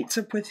bit that meets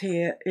up with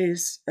here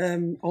is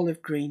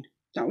olive green.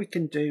 That we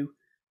can do.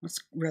 That's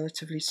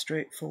relatively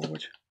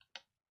straightforward.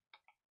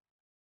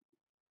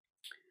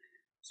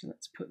 So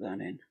let's put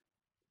that in.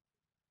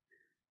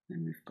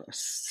 Then we've got a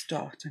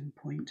starting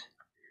point.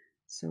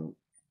 So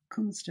it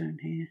comes down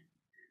here.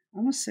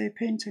 I must say,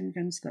 painting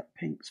against that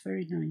pink's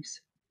very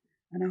nice.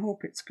 And I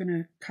hope it's going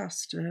to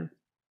cast a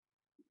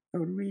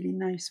really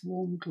nice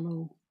warm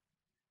glow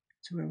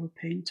to our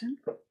painting.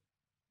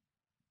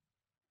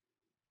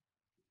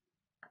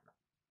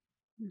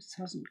 This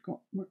hasn't got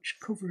much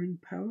covering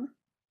power,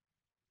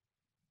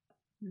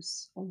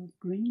 this olive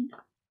green,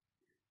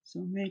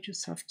 so I may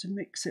just have to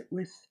mix it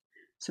with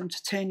some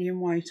titanium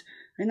white.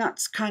 And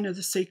that's kind of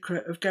the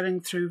secret of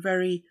getting through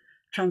very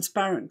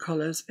transparent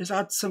colours, is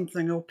add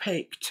something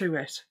opaque to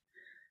it.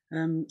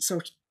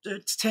 So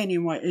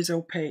titanium white is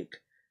opaque,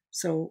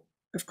 so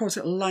of course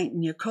it'll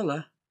lighten your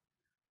colour,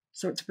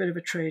 so it's a bit of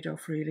a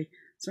trade-off really.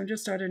 So I'm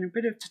just adding a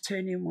bit of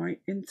titanium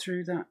white in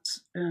through that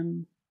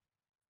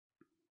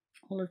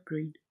olive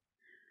green,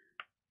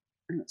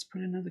 and let's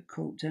put another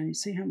coat down. You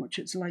see how much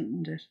it's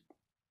lightened it,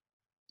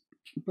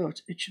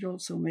 but it should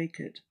also make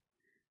it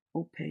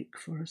opaque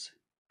for us.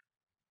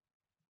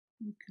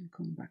 We can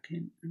come back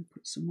in and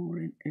put some more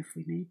in if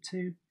we need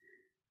to.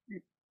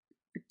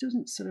 It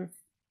doesn't sort of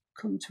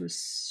come to a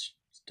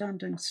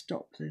standing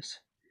stop, this.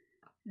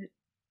 It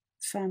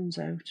fans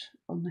out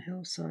on the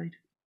hillside.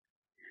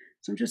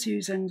 So I'm just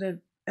using the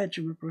edge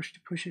of my brush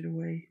to push it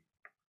away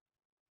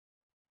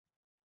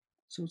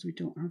so as we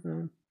don't have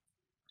a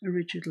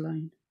rigid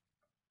line.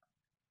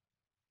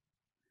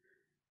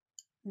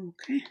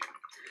 Okay,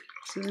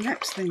 so the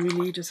next thing we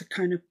need is a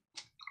kind of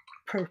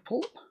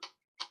purple,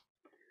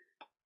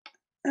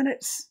 and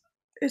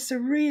it's a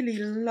really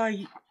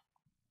light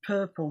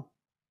purple.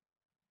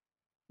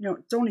 You know,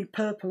 it's only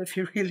purple if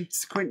you really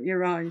squint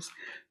your eyes,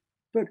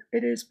 but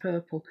it is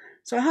purple.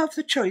 So I have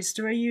the choice.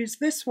 Do I use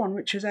this one,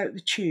 which is out the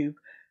tube?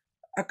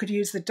 I could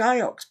use the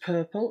Diox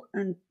purple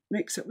and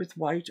mix it with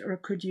white, or I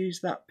could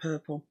use that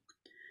purple.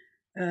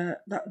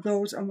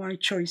 Those are my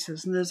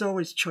choices, and there's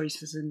always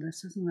choices in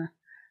this, isn't there?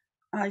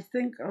 I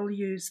think I'll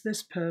use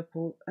this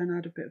purple and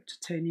add a bit of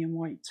titanium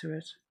white to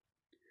it.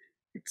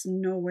 It's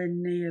nowhere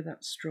near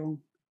that strong,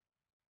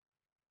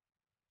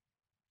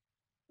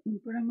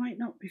 but I might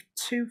not be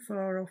too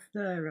far off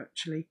there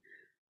actually.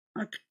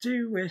 I could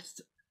do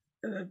with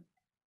a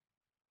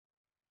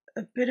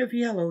bit of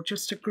yellow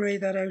just to grey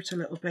that out a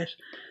little bit.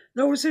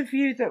 Those of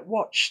you that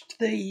watched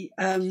the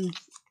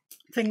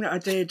thing that I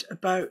did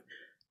about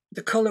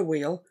the colour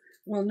wheel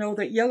will know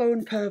that yellow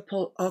and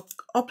purple are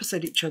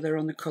opposite each other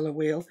on the colour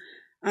wheel,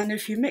 and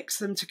if you mix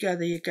them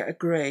together you get a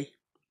grey.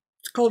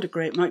 It's called a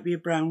grey, it might be a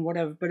brown,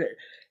 whatever, but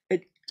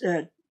it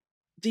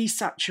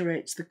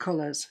desaturates the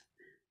colours.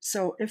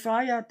 So if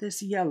I add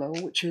this yellow,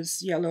 which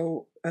is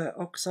yellow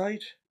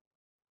oxide,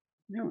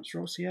 no, it's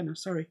raw sienna,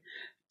 sorry,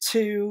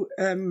 to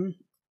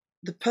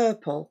the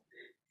purple,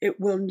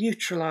 it will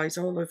neutralise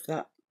all of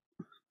that.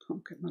 I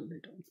can't get my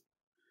lid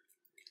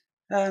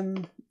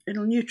on.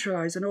 It'll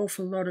neutralise an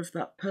awful lot of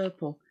that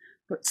purple,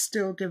 but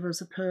still give us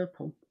a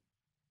purple.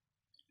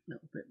 A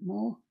little bit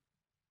more.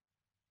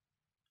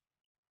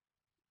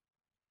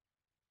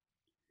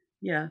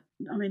 Yeah,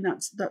 I mean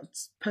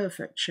that's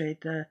perfect shade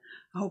there.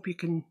 I hope you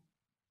can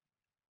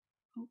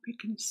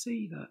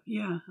see that.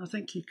 Yeah, I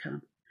think you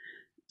can.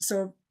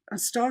 So I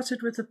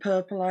started with the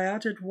purple, I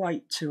added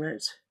white to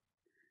it,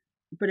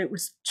 but it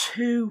was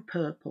too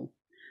purple.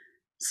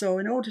 So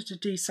in order to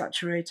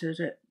desaturate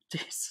it,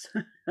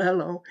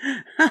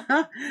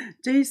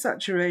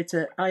 desaturate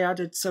it, I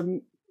added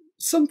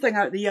something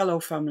out the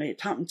yellow family.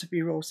 It happened to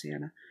be raw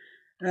sienna.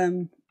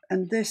 And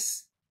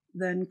this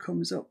then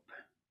comes up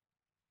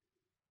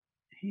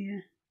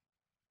here,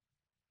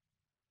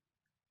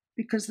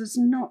 because there's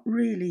not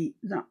really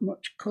that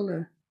much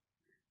colour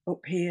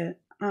up here,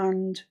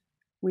 and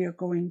we are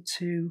going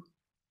to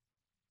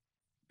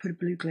put a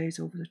blue glaze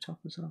over the top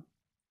as well.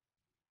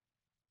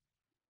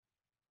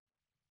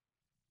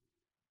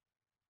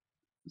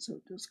 So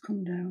it does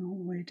come down all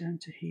the way down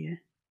to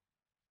here.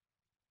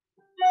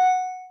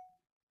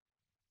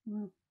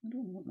 Well, I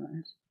don't know what that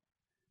is.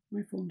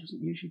 My phone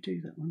doesn't usually do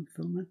that when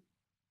filming.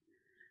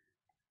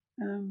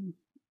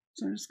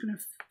 So I'm just going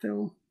to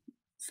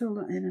fill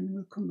that in, and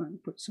we'll come back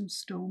and put some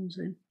stones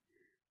in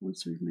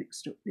once we've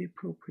mixed up the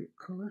appropriate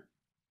colour.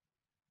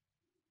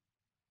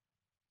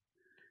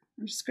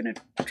 I'm just going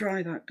to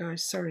dry that,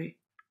 guys, sorry.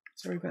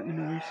 Sorry about the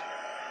noise.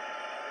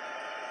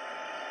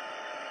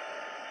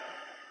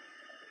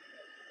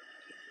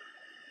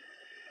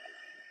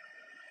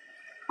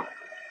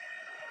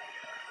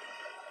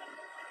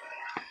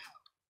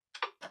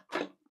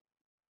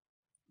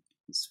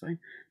 It's fine.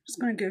 Just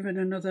going to give it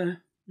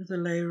another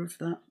layer of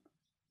that.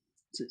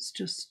 So it's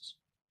just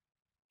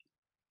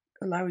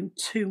allowing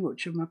too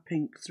much of my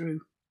pink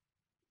through.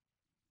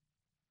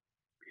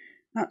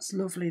 That's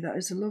lovely. That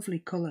is a lovely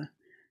colour.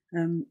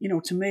 You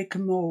know, to make a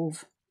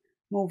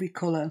mauvey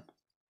colour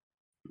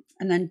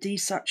and then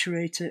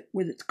desaturate it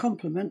with its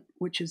complement,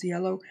 which is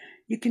yellow.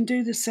 You can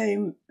do the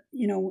same,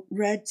 you know,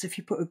 reds. If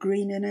you put a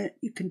green in it,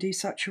 you can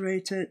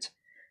desaturate it.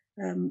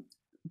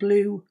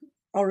 Blue,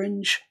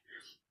 orange.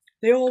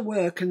 They all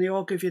work and they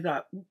all give you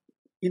that,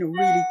 you know,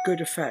 really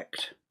good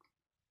effect.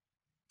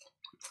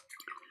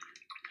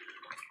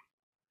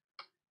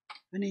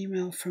 An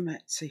email from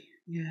Etsy.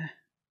 Yeah.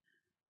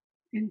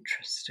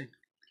 Interesting.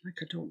 Like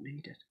I don't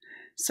need it.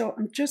 So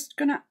I'm just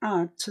going to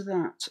add to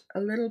that a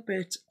little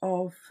bit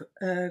of,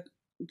 to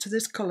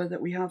this colour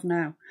that we have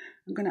now,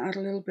 I'm going to add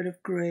a little bit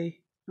of grey.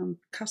 I'm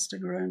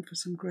casting around for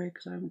some grey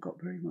because I haven't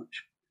got very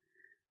much.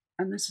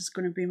 And this is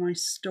going to be my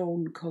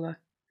stone colour.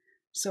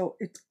 So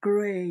it's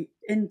grey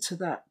into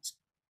that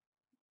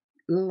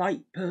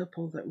light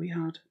purple that we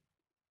had.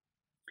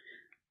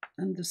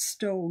 And the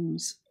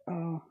stones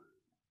are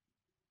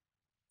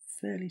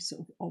fairly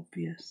sort of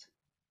obvious.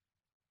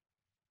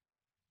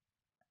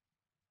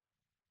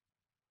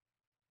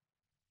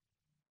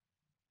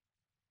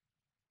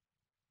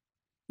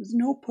 There's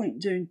no point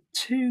doing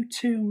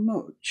too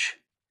much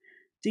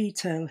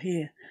detail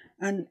here.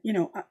 And, you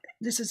know,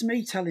 this is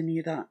me telling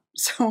you that.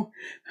 So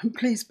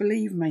please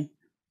believe me.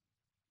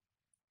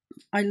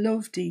 I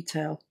love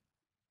detail.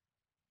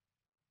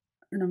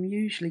 And I'm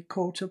usually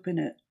caught up in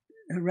it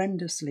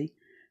horrendously.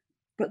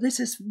 But this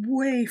is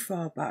way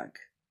far back.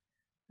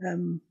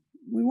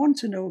 We want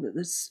to know that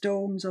there's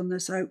stones on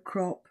this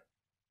outcrop,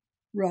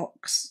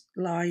 rocks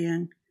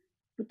lying.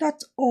 But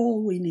that's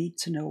all we need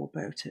to know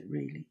about it,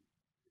 really.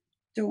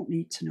 Don't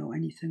need to know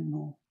anything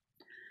more.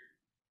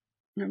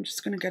 And I'm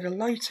just going to get a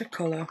lighter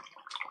colour.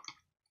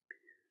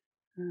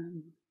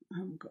 I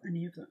haven't got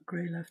any of that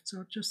grey left, so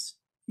I'll just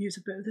use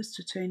a bit of this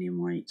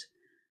titanium white.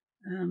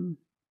 Going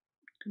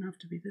to have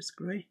to be this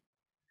grey.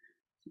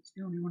 It's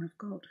the only one I've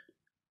got.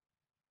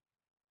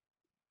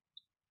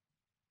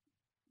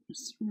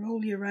 Just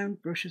roll your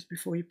round brushes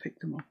before you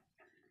pick them up.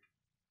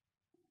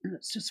 And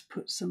let's just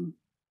put some,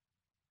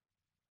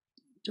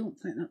 don't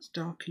think that's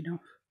dark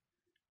enough.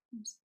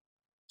 Let's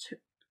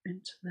tip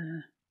into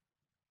there.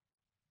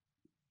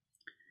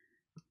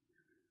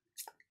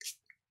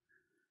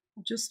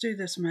 I'll just do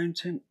this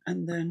mountain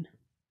and then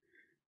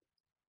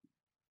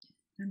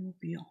we'll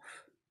be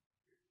off.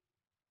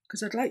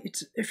 Because I'd like you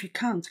to, if you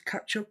can, to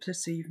catch up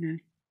this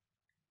evening.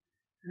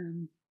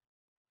 And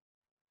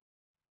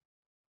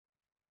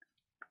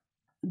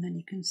then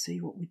you can see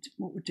what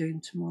we're doing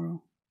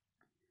tomorrow.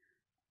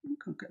 I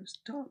can't get this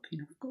dark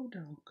enough. Go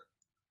dark.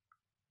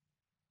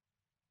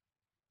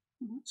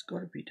 Well, it's got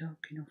to be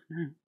dark enough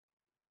now.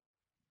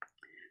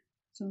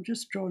 So I'm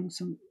just drawing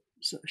some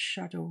sort of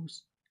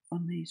shadows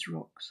on these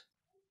rocks.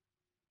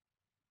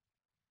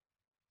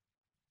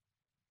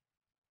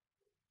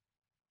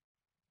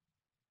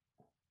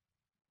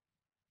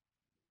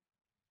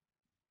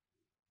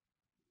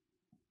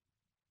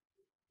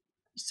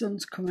 The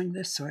sun's coming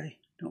this way.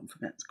 Don't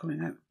forget it's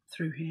coming out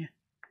through here.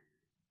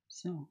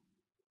 So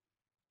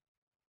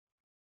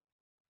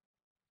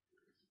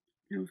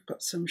now we've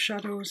got some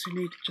shadows. We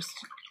need just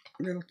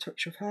a little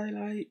touch of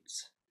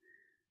highlights,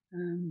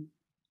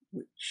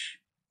 which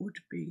would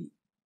be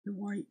the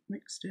white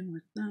mixed in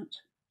with that.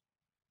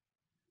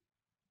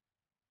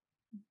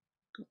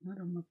 Got that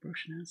on my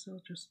brush now, so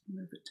I'll just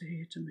move it to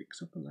here to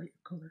mix up a lighter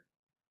colour.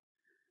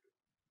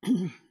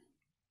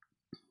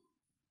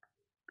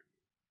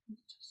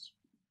 Just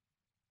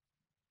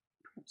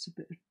perhaps a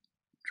bit of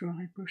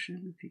dry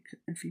brushing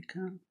if you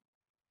can.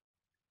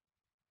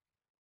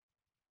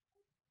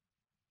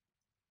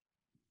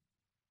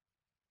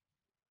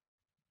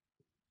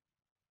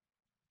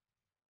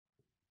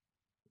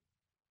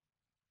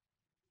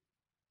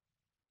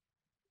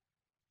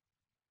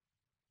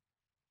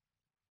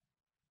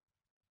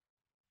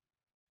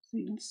 So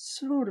you can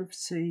sort of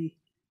see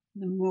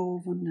the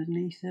mauve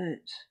underneath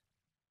it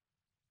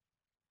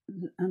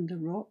and the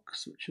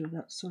rocks, which are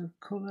that sort of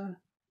colour,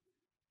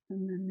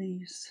 and then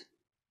these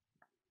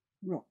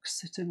rocks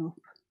sitting up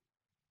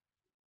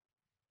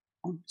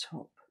on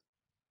top.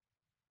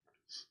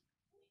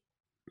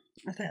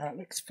 I think that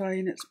looks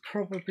fine. It's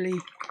probably,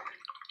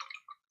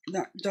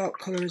 that dark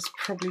colour is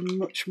probably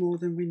much more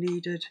than we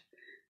needed,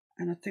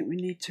 and I think we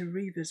need to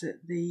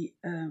revisit the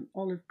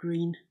olive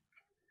green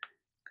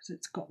because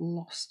it's got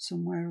lost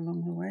somewhere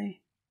along the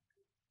way.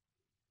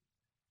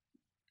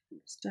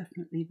 It's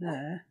definitely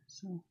there,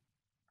 so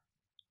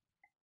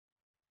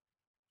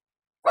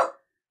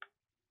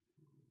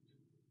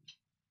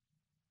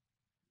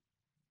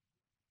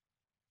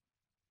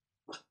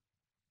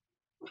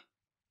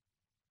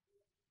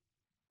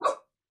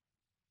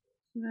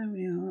There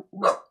we are.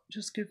 We'll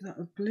just give that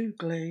a blue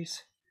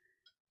glaze,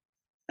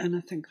 and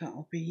I think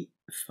that'll be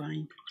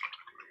fine.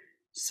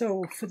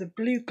 So for the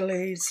blue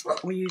glaze,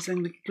 we're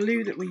using the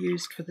blue that we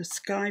used for the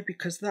sky,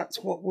 because that's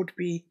what would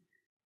be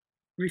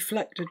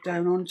reflected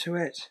down onto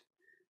it,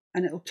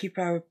 and it'll keep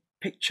our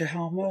picture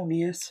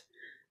harmonious.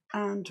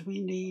 And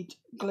we need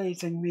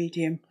glazing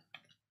medium.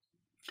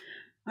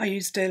 I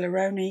use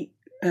Daler-Rowney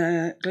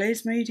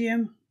glaze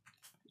medium.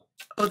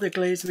 Other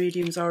glaze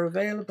mediums are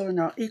available and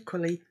are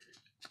equally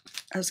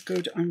as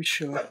good, I'm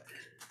sure.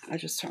 I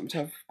just happen to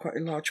have quite a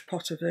large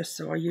pot of this,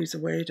 so I use a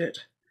weighed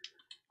it.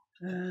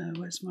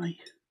 Where's my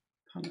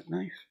palette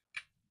knife?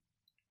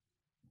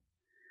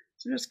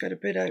 So just get a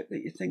bit out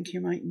that you think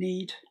you might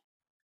need.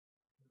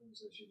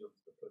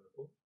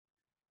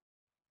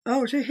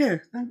 Oh, do you?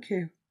 Thank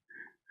you.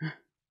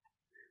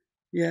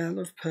 Yeah, I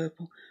love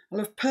purple. I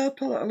love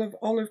purple, I love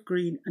olive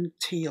green and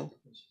teal.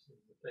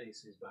 The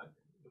face is back.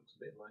 It looks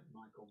a bit like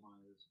Michael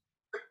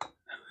Myers.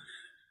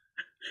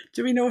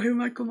 Do we know who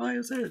Michael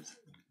Myers is?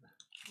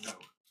 No.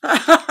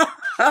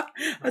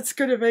 That's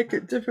going to make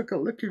it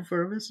difficult looking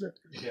for him, isn't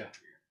it? Yeah.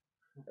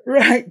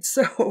 Right,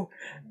 so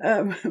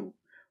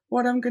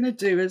what I'm going to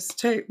do is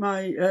take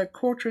my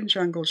 1/4 inch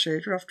angle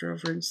shader after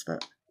I've rinsed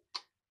that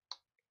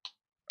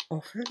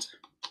off it.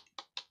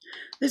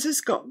 This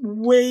has got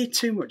way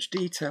too much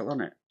detail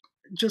on it,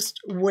 just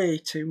way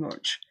too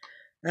much.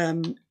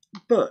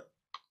 But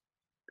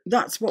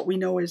that's what we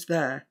know is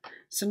there.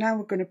 So now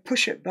we're going to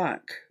push it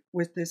back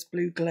with this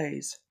blue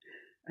glaze,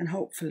 and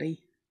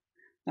hopefully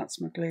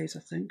that's my glaze, I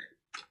think.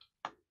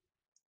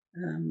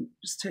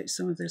 Just take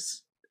some of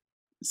this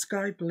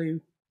sky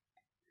blue.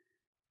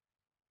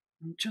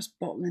 I'm just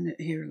bottling it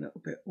here a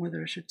little bit,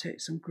 whether I should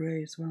take some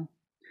grey as well.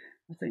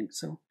 I think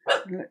so.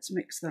 And let's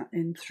mix that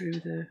in through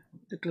the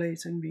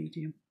glazing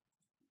medium.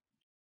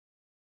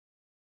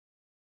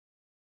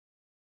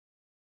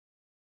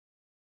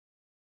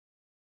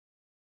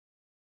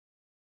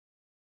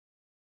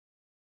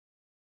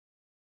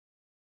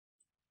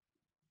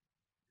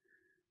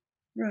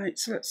 Right,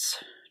 so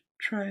let's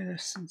try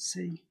this and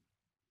see.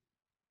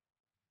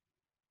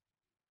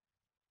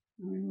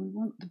 I mean, we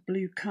want the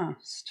blue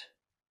cast,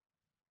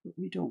 but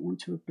we don't want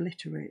to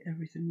obliterate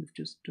everything we've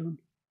just done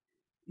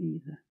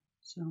either.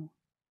 So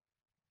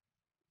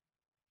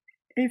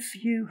if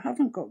you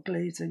haven't got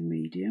glazing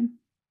medium,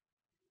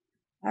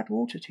 add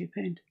water to your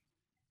paint.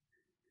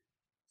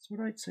 That's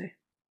what I'd say.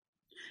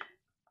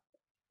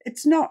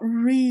 It's not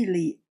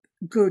really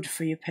good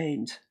for your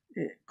paint.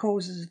 It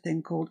causes a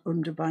thing called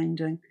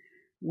underbinding,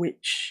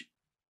 which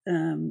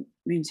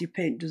means your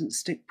paint doesn't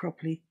stick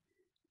properly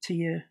to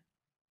your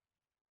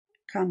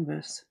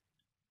canvas.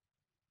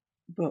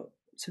 But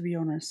to be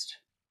honest,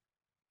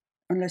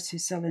 unless you're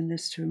selling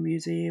this to a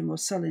museum or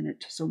selling it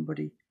to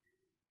somebody,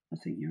 I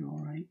think you're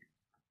all right.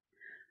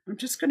 I'm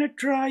just going to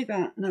dry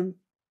that, and I'm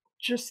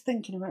just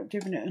thinking about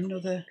giving it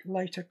another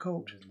lighter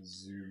coat.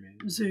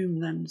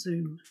 Zoom in.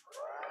 Zoom.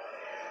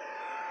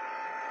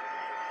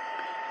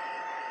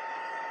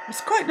 It's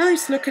quite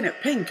nice looking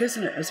at pink,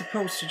 isn't it, as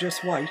opposed to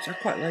just white. I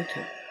quite like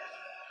it.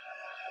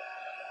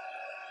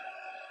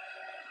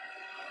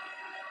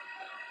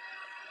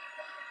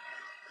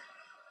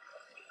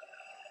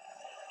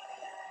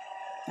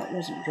 That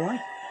wasn't dry.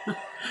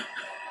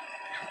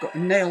 I've got a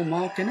nail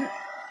mark in it.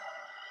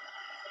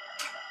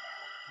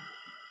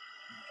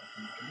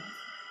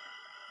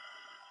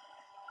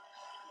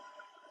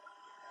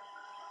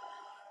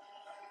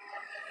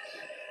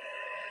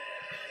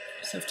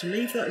 Just have to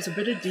leave that as a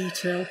bit of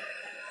detail.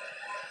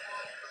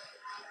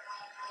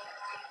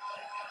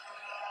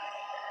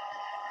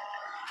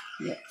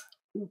 Yeah,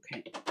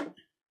 okay.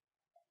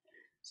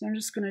 So I'm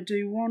just going to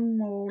do one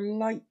more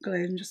light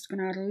glaze. I'm just going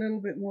to add a little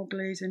bit more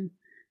glazing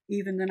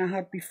even than I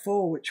had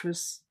before, which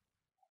was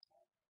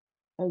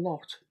a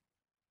lot.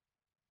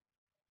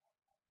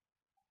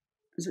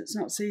 Because it's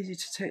not so easy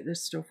to take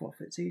this stuff off,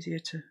 it's easier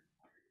to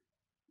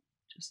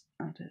just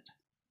add it.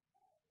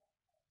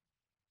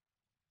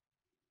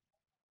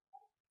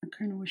 I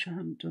kind of wish I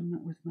hadn't done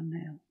that with my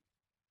nail.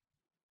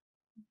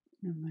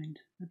 Never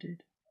mind, I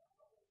did.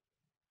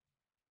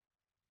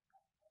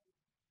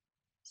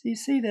 So you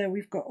see there,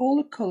 we've got all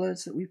the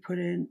colours that we put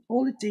in,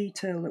 all the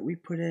detail that we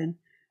put in,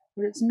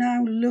 but it's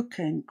now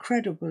looking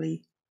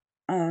credibly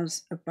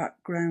as a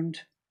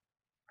background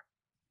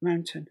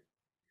mountain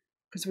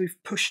because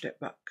we've pushed it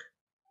back.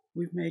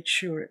 We've made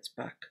sure it's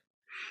back.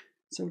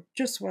 So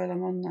just while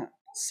I'm on that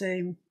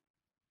same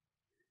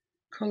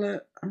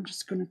colour, I'm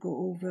just going to go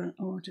over,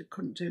 oh, I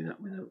couldn't do that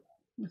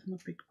with my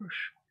big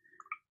brush.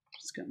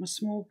 Just get my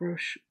small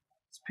brush,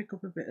 let's pick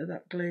up a bit of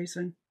that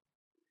glazing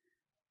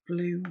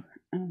blue,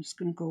 and I'm just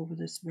going to go over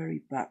this very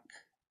back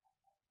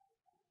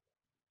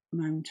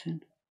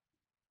mountain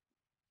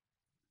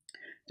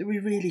that we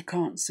really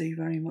can't see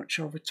very much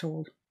of at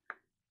all,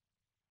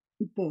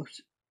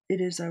 but it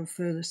is our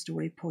furthest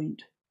away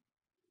point,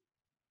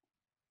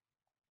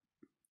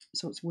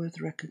 so it's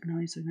worth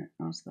recognising it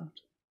as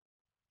that.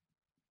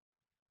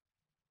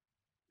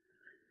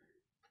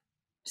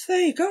 So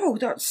there you go,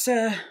 that's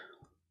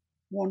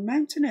one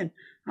mountain in.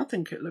 I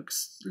think it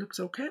looks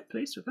okay.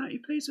 Pleased with that? You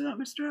pleased with that,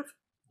 Mr. F?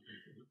 I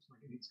think it looks like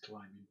it needs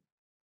climbing.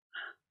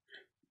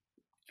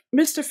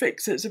 Mr.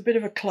 Fix-It's a bit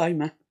of a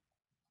climber.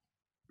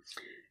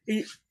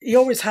 He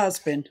always has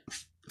been.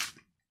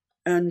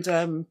 And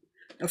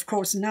of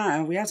course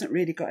now he hasn't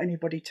really got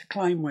anybody to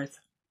climb with.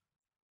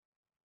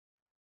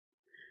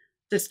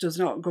 This does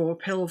not go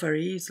uphill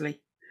very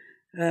easily.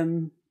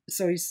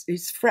 So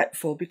he's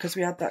fretful because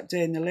we had that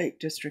day in the Lake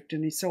District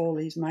and he saw all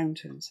these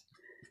mountains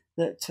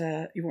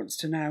that he wants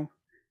to now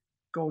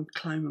go and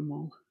climb them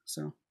all.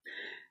 So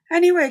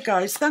anyway,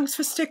 guys, thanks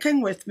for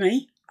sticking with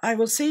me. I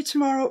will see you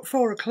tomorrow at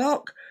 4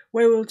 o'clock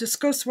where we'll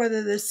discuss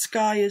whether this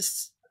sky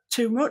is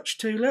too much,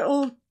 too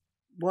little,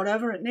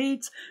 whatever it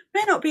needs.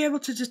 May not be able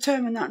to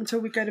determine that until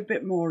we get a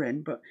bit more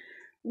in, but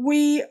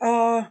we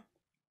are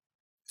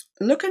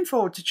looking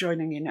forward to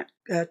joining you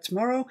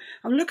tomorrow.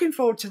 I'm looking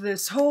forward to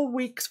this whole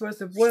week's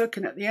worth of work,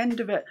 and at the end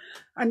of it,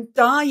 I'm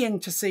dying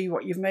to see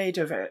what you've made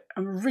of it.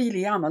 I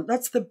really am. And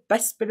that's the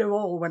best bit of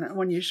all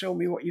when you show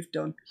me what you've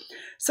done.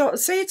 So I'll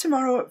see you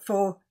tomorrow at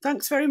 4.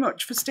 Thanks very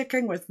much for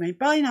sticking with me.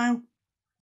 Bye now.